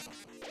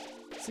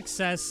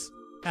 Success,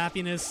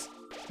 happiness.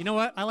 You know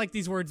what? I like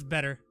these words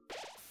better.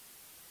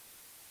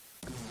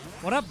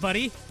 What up,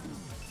 buddy?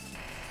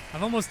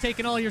 I've almost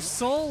taken all your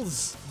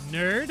souls,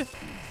 nerd.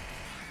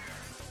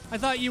 I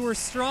thought you were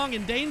strong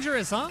and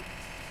dangerous, huh?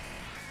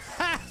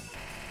 Ha!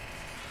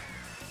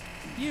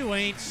 You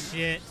ain't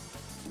shit.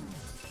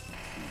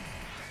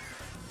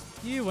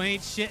 You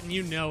ain't shit and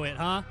you know it,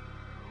 huh?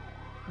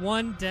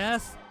 One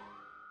death?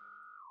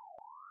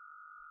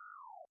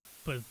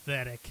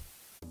 Pathetic.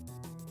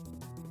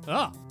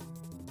 Oh.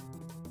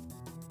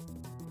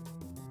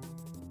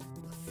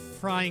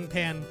 Frying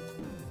pan.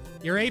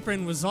 Your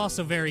apron was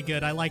also very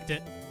good. I liked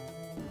it.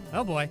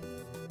 Oh boy.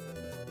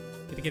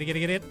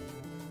 Get it.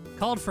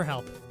 Called for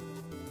help.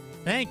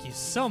 Thank you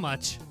so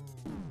much.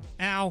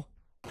 Ow.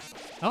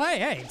 Oh,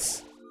 hey,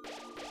 eggs.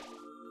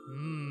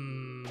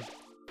 Mmm.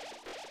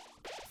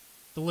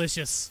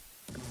 Delicious.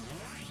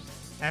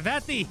 Have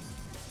at thee.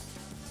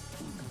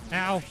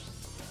 Ow.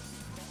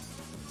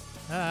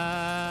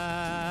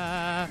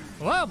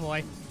 Oh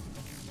boy.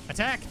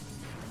 Attack.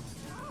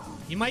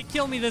 You might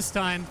kill me this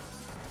time.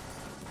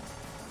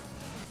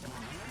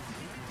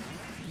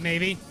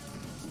 Maybe.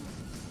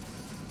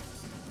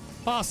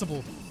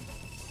 Possible.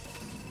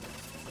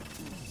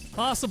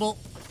 Possible.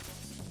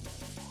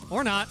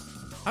 Or not.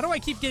 How do I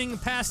keep getting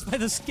passed by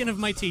the skin of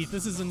my teeth?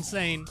 This is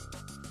insane.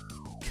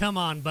 Come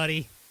on,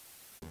 buddy.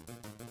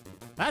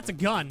 That's a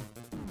gun.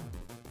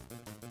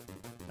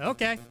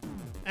 Okay.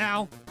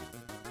 Ow.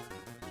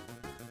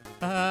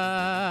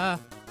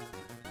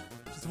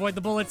 Just avoid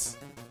the bullets.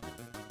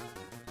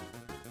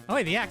 Oh,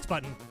 wait, the axe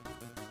button.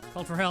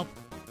 Called for help.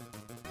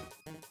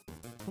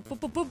 Boop,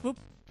 boop, boop, boop, boop.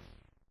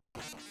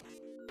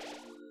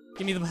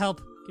 Give me the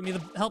help. Give me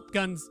the help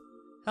guns.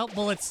 Help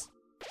bullets.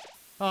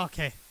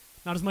 Okay.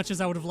 Not as much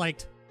as I would have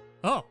liked.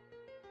 Oh.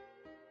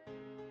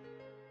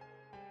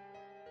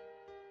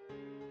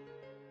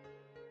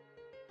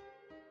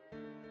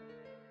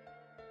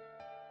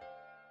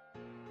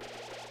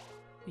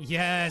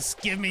 Yes,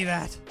 give me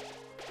that.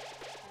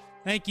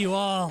 Thank you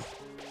all.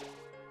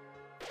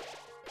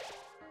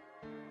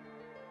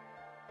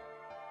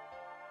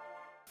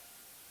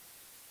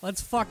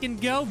 Let's fucking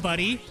go,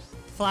 buddy.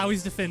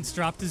 Flowey's defense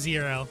dropped to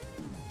 0.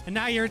 And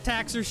now your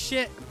attacks are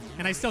shit.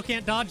 And I still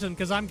can't dodge them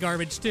because I'm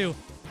garbage too.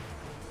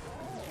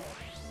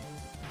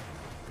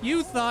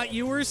 You thought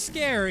you were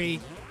scary.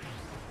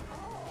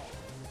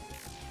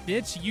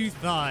 Bitch, you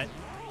thought.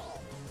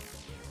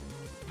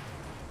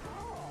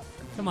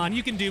 Come on,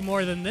 you can do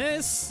more than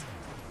this.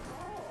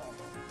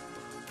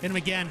 Hit him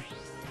again.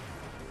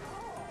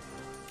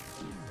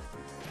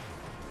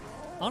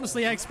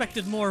 Honestly, I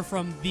expected more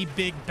from the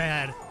big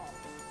bad.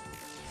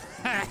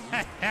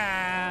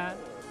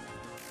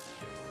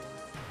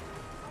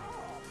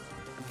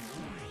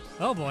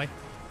 Oh boy.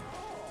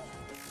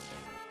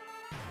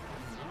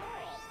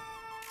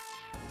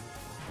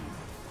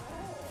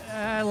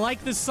 I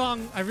like this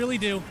song, I really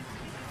do.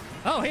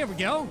 Oh, here we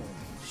go.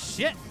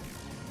 Shit.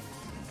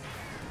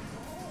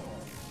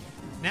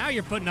 Now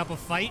you're putting up a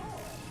fight.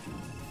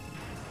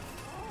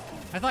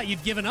 I thought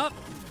you'd given up.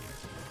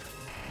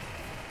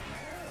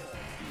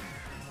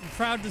 I'm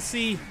proud to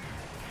see you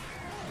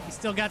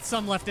still got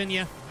some left in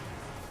you.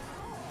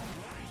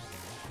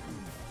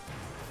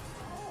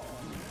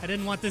 I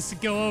didn't want this to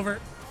go over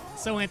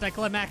so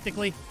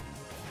anticlimactically.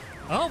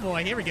 Oh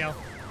boy, here we go.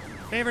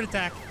 Favorite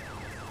attack.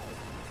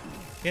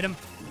 Hit him.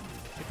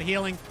 Get the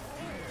healing.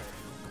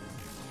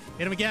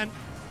 Hit him again.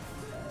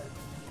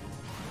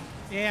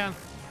 Yeah.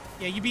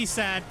 Yeah, you be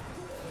sad.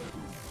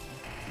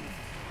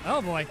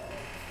 Oh boy.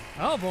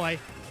 Oh boy.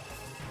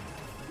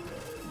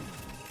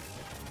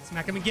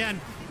 Smack him again.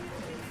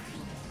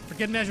 For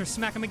good measure,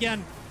 smack him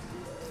again.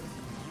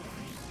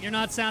 You're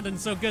not sounding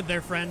so good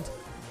there, friend.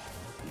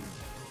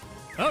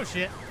 Oh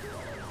shit.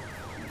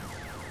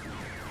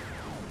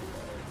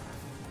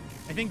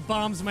 I think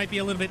bombs might be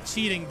a little bit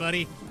cheating,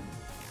 buddy.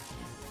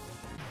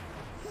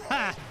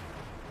 Ha!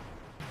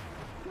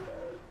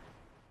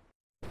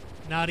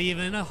 Not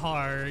even a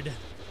hard.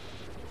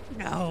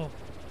 No.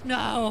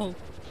 No!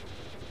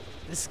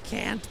 This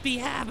can't be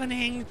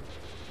happening!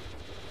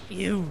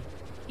 You!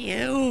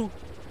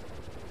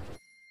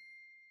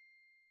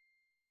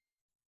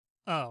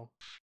 Oh.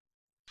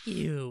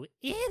 You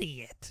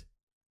idiot!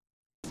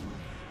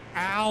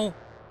 Ow!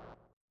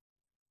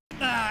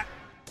 I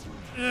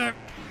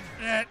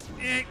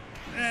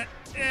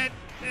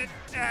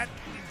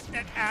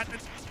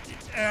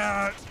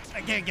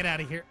can't get out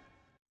of here.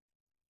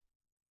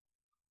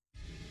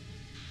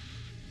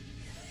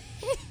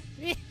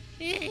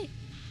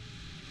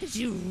 Did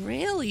you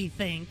really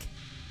think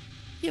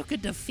you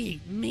could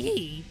defeat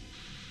me?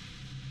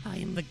 I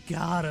am the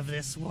god of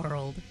this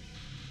world.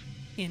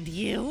 And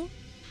you?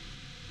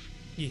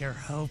 You're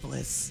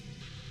hopeless.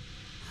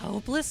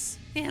 Hopeless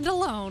and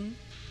alone.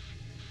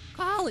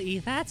 Golly,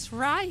 that's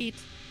right.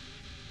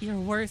 Your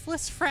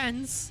worthless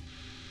friends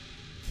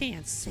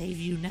can't save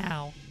you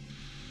now.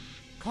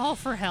 Call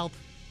for help.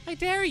 I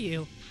dare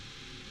you.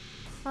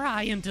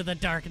 Cry into the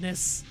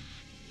darkness.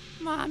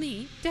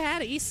 Mommy,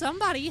 Daddy,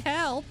 somebody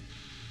help.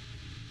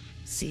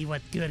 See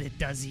what good it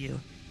does you.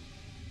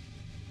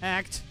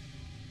 Act.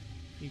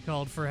 You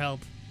called for help.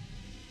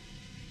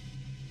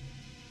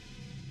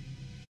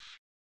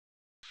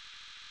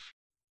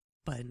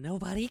 But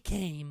nobody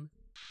came.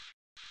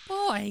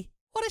 boy,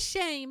 what a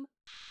shame.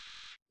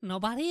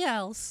 Nobody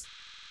else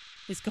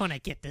is gonna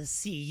get to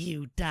see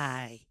you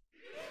die.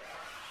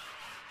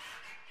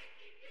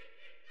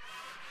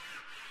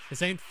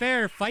 This ain't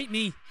fair, fight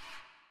me.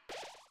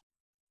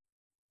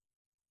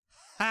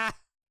 Ha!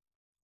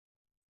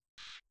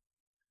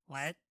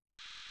 What?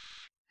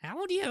 How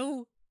would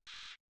you?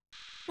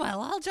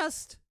 Well, I'll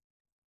just...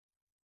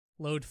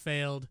 Load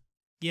failed.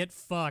 Get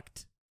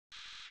fucked.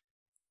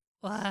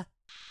 Where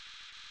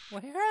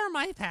are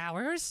my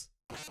powers?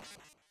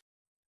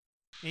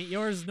 Ain't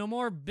yours no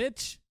more,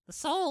 bitch. The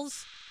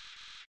souls.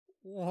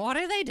 What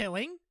are they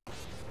doing?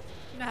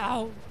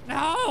 No,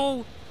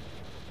 no!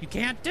 You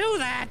can't do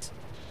that!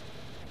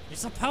 You're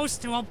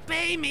supposed to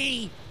obey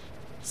me!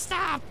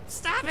 Stop!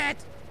 Stop it!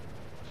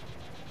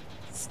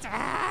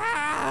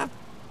 Stop!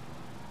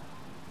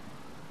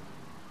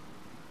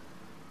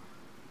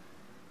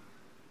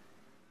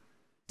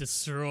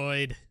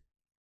 Destroyed.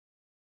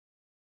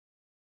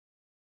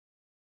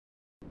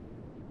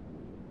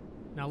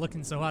 Not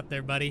looking so hot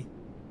there, buddy.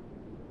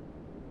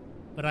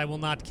 But I will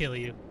not kill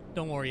you.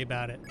 Don't worry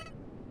about it.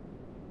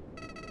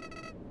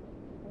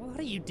 What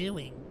are you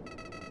doing?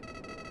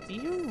 Do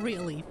you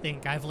really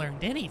think I've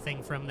learned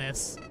anything from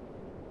this?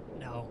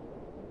 No.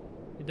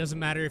 It doesn't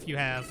matter if you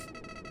have.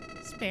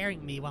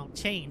 Sparing me won't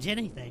change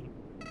anything.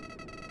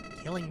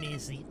 Killing me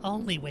is the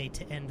only way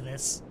to end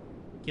this.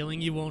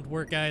 Killing you won't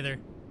work either.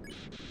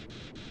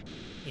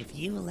 If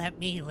you let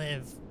me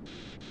live,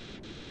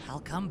 I'll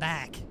come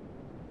back.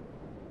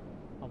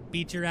 I'll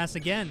beat your ass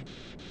again.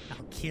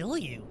 I'll kill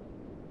you.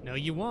 No,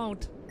 you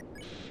won't.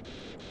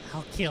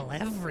 I'll kill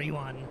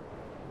everyone.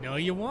 No,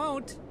 you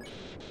won't.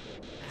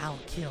 I'll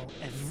kill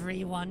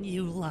everyone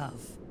you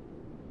love.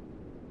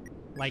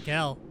 Like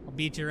hell, I'll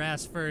beat your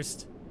ass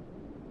first.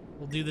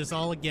 We'll do this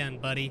all again,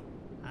 buddy.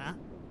 Huh?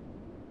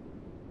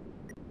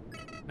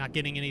 Not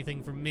getting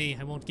anything from me.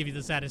 I won't give you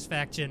the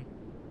satisfaction.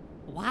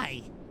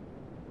 Why?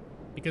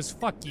 Because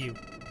fuck you.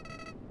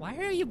 Why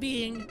are you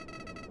being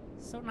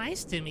so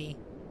nice to me?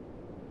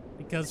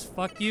 Because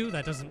fuck you?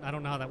 That doesn't... I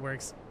don't know how that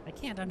works. I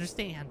can't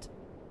understand.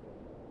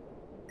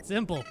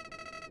 Simple.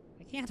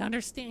 I can't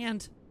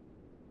understand.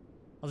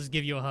 I'll just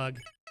give you a hug.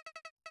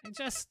 I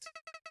just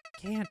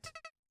can't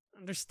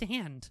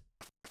understand.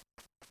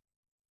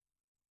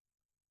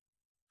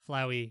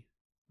 Flowey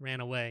ran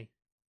away.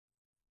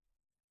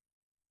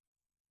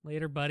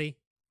 Later, buddy.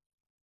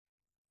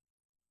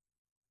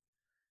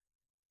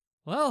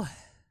 Well,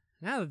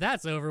 now that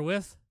that's over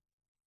with,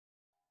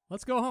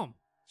 let's go home,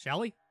 shall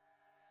we?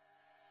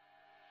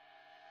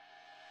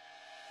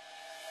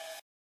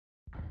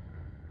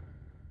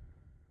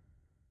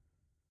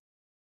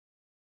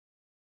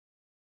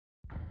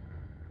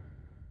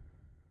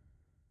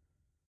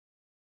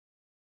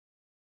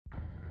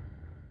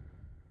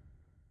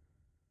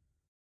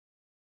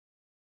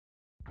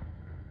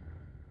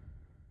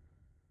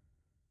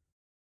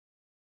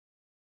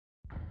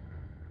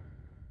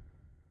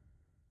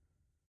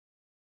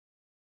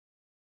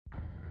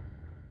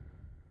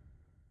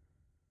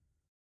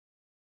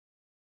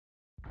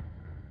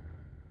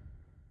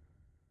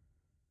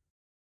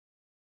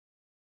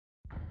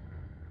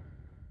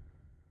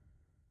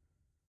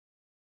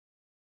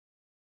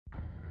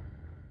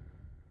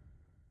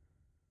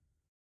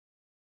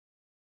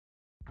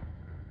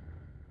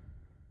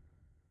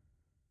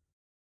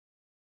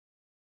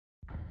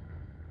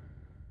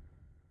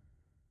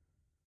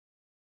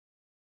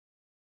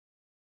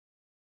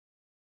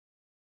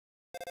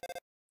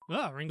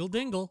 Ah, Ringle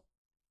Dingle.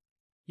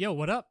 Yo,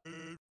 what up?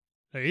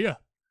 Hey, yeah.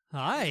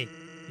 Hi.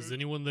 Is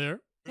anyone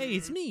there? Hey,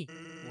 it's me.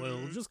 Well,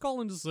 just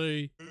calling to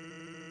say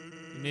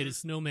you made a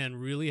snowman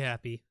really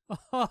happy.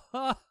 Oh,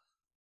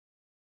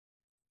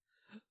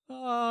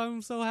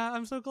 I'm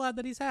so glad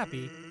that he's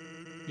happy.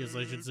 Guess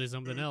I should say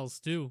something else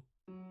too.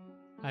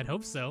 I'd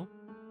hope so.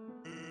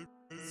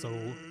 So,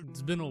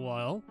 it's been a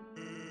while.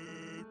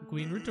 The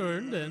Queen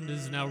returned and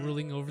is now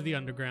ruling over the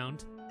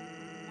underground.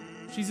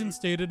 She's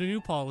instated a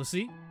new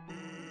policy.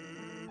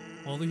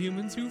 All the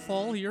humans who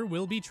fall here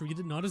will be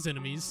treated not as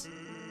enemies,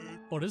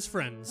 but as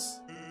friends.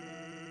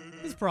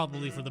 It's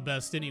probably for the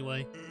best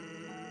anyway.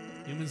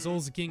 Human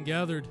souls the king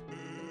gathered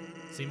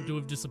seem to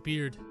have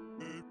disappeared.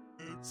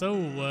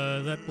 So,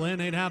 that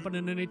plan ain't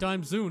happening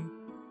anytime soon.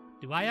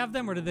 Do I have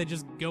them, or did they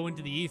just go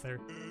into the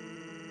ether?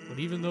 But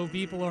even though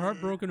people are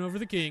heartbroken over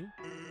the king,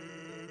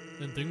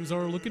 and things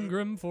are looking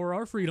grim for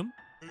our freedom,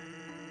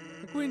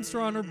 the Queen's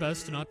trying her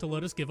best not to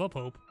let us give up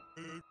hope.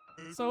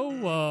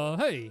 So,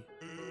 hey,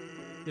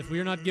 if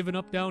we're not giving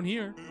up down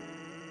here,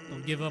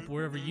 don't give up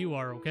wherever you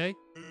are, okay?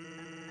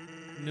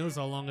 Who knows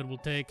how long it will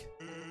take,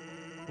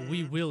 but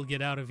we will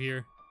get out of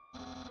here.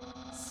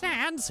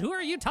 Sans, who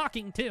are you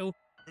talking to?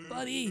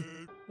 Buddy.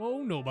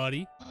 Oh,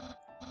 nobody.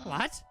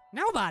 What?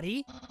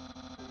 Nobody?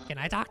 Can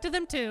I talk to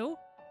them too?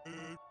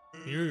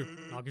 Here,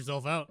 knock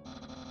yourself out.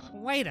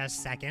 Wait a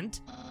second.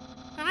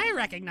 I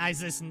recognize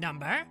this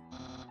number.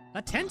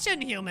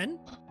 Attention, human.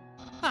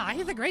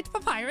 I, the Great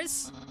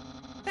Papyrus,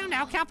 am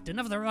now captain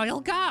of the Royal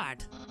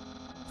Guard.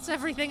 It's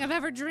everything I've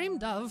ever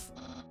dreamed of.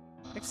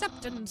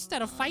 Except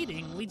instead of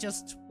fighting, we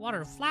just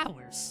water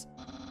flowers.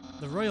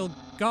 The Royal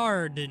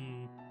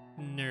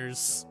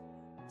Gardeners.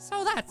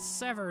 So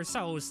that's ever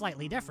so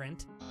slightly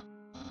different.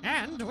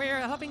 And we're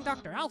helping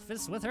Dr.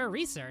 Alphys with her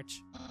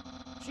research.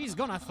 She's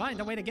gonna find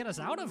a way to get us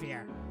out of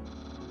here.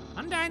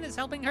 Undyne is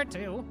helping her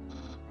too.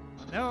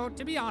 Though,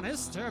 to be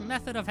honest, her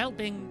method of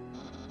helping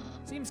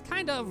seems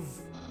kind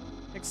of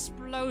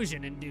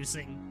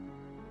explosion-inducing.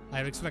 I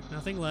would expect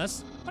nothing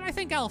less, but I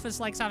think Alphys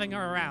likes having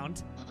her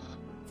around.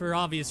 For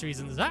obvious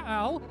reasons.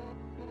 Uh-oh!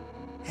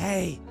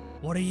 Hey,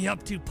 what are you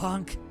up to,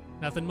 punk?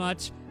 Nothing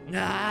much.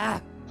 Nah!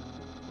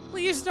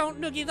 Please don't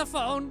noogie the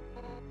phone!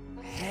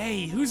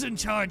 Hey, who's in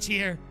charge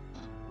here?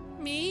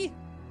 Me?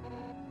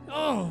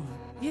 Oh,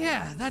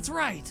 yeah, that's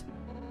right.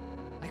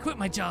 I quit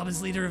my job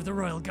as leader of the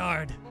Royal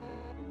Guard.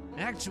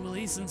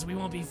 Actually, since we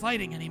won't be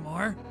fighting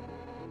anymore,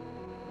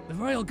 the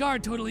Royal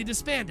Guard totally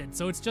disbanded,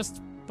 so it's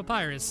just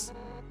Papyrus.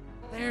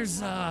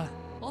 There's,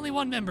 only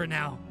one member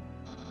now.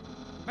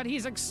 But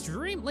he's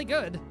extremely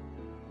good.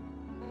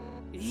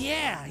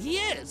 Yeah, he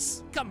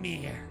is! Come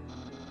here.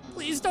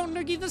 Please don't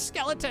noogie the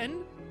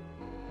skeleton.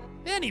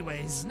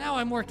 Anyways, now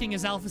I'm working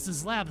as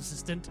Alphys's lab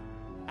assistant.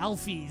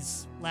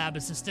 Alfie's lab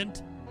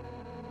assistant.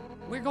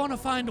 We're going to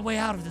find a way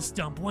out of this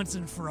dump once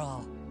and for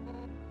all.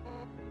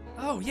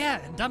 Oh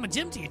yeah, and I'm a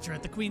gym teacher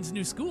at the Queen's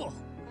new school.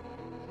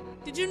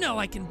 Did you know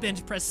I can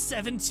bench press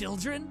 7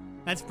 children?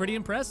 That's pretty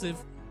impressive.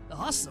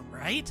 Awesome,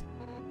 right?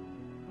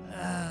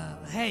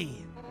 Hey.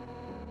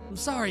 I'm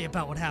sorry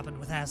about what happened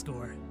with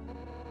Asgore.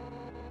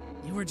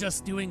 You were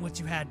just doing what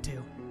you had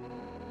to.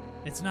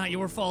 It's not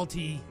your fault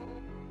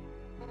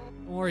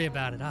Don't worry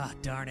about it. Ah,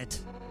 darn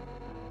it.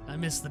 I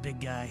miss the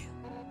big guy.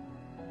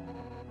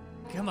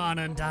 Come on,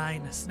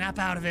 Undyne. Snap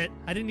out of it.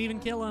 I didn't even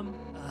kill him.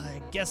 I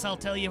guess I'll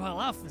tell you how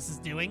Alphys is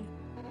doing.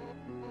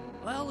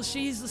 Well,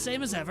 she's the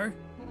same as ever.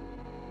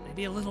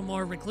 Maybe a little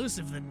more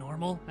reclusive than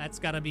normal. That's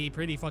gotta be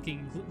pretty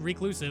fucking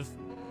reclusive.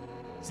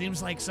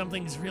 Seems like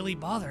something's really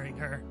bothering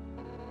her.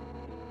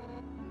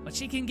 But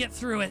she can get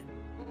through it.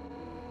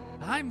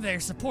 I'm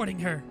there supporting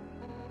her.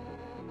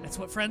 That's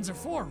what friends are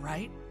for,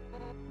 right?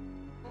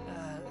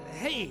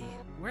 Hey,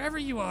 wherever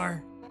you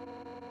are,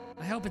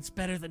 I hope it's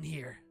better than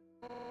here.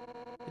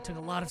 It took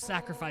a lot of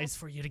sacrifice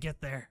for you to get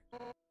there.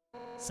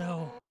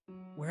 So,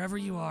 wherever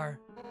you are,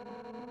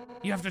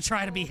 you have to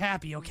try to be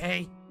happy,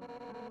 okay?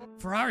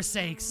 For our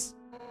sakes.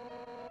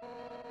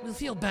 We'll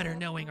feel better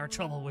knowing our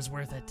trouble was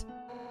worth it.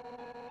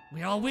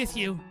 We're all with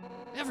you.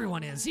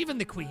 Everyone is, even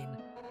the Queen.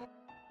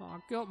 Aw,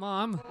 go,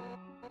 Mom.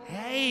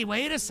 Hey,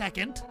 wait a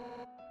second.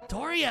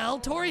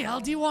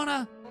 Toriel, do you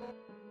wanna...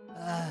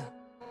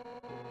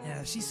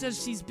 Yeah, she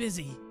says she's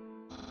busy.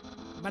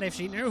 But if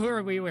she knew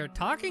who we were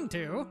talking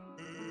to...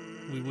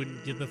 We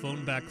wouldn't get the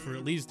phone back for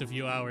at least a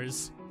few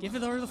hours. Give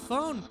her the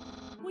phone.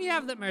 We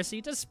have the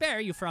mercy to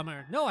spare you from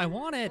her. No, I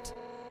want it.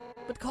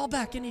 But call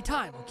back any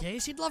time, okay?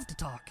 She'd love to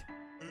talk.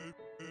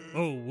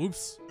 Oh,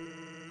 whoops.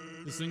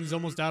 This thing's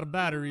almost out of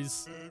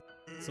batteries.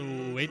 So,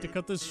 hate to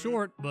cut this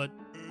short, but...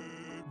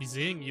 be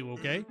seeing you,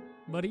 okay,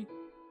 buddy?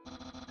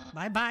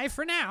 Bye-bye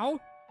for now.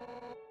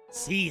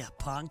 See ya,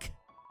 punk.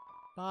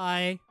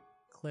 Bye.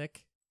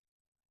 Click.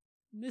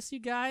 Miss you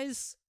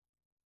guys.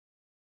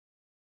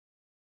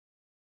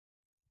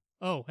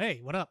 Oh,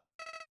 hey, what up?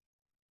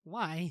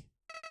 Why?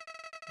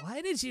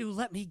 Why did you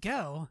let me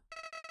go?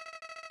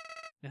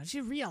 Don't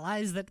you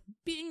realize that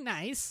being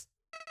nice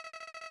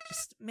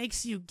just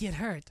makes you get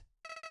hurt?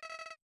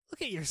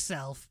 Look at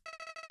yourself.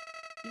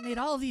 You made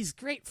all these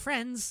great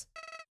friends,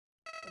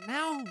 but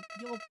now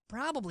you'll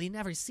probably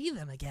never see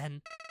them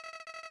again.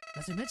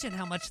 Not to mention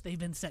how much they've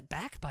been set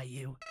back by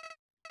you.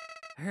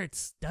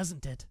 Hurts,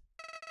 doesn't it?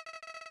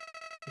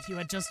 If you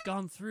had just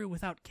gone through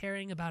without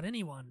caring about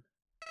anyone,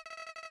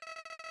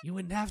 you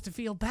wouldn't have to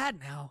feel bad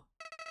now.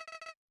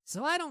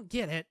 So I don't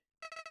get it.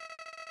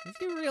 If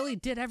you really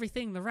did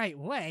everything the right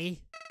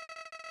way,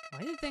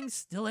 why did things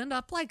still end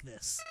up like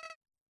this?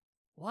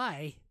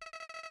 Why?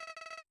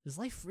 Is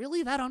life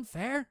really that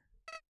unfair?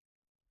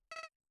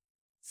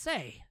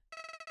 Say,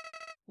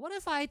 what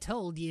if I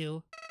told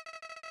you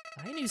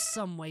I knew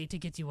some way to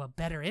get you a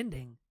better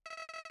ending?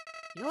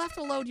 You'll have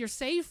to load your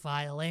save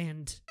file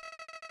and...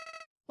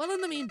 well,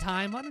 in the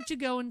meantime, why don't you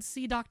go and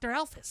see Dr.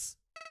 Alphys?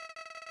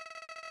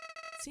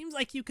 Seems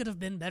like you could have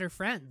been better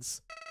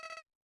friends.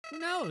 Who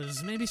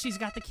knows, maybe she's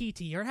got the key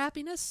to your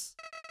happiness?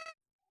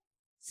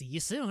 See you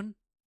soon.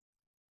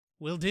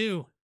 Will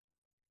do.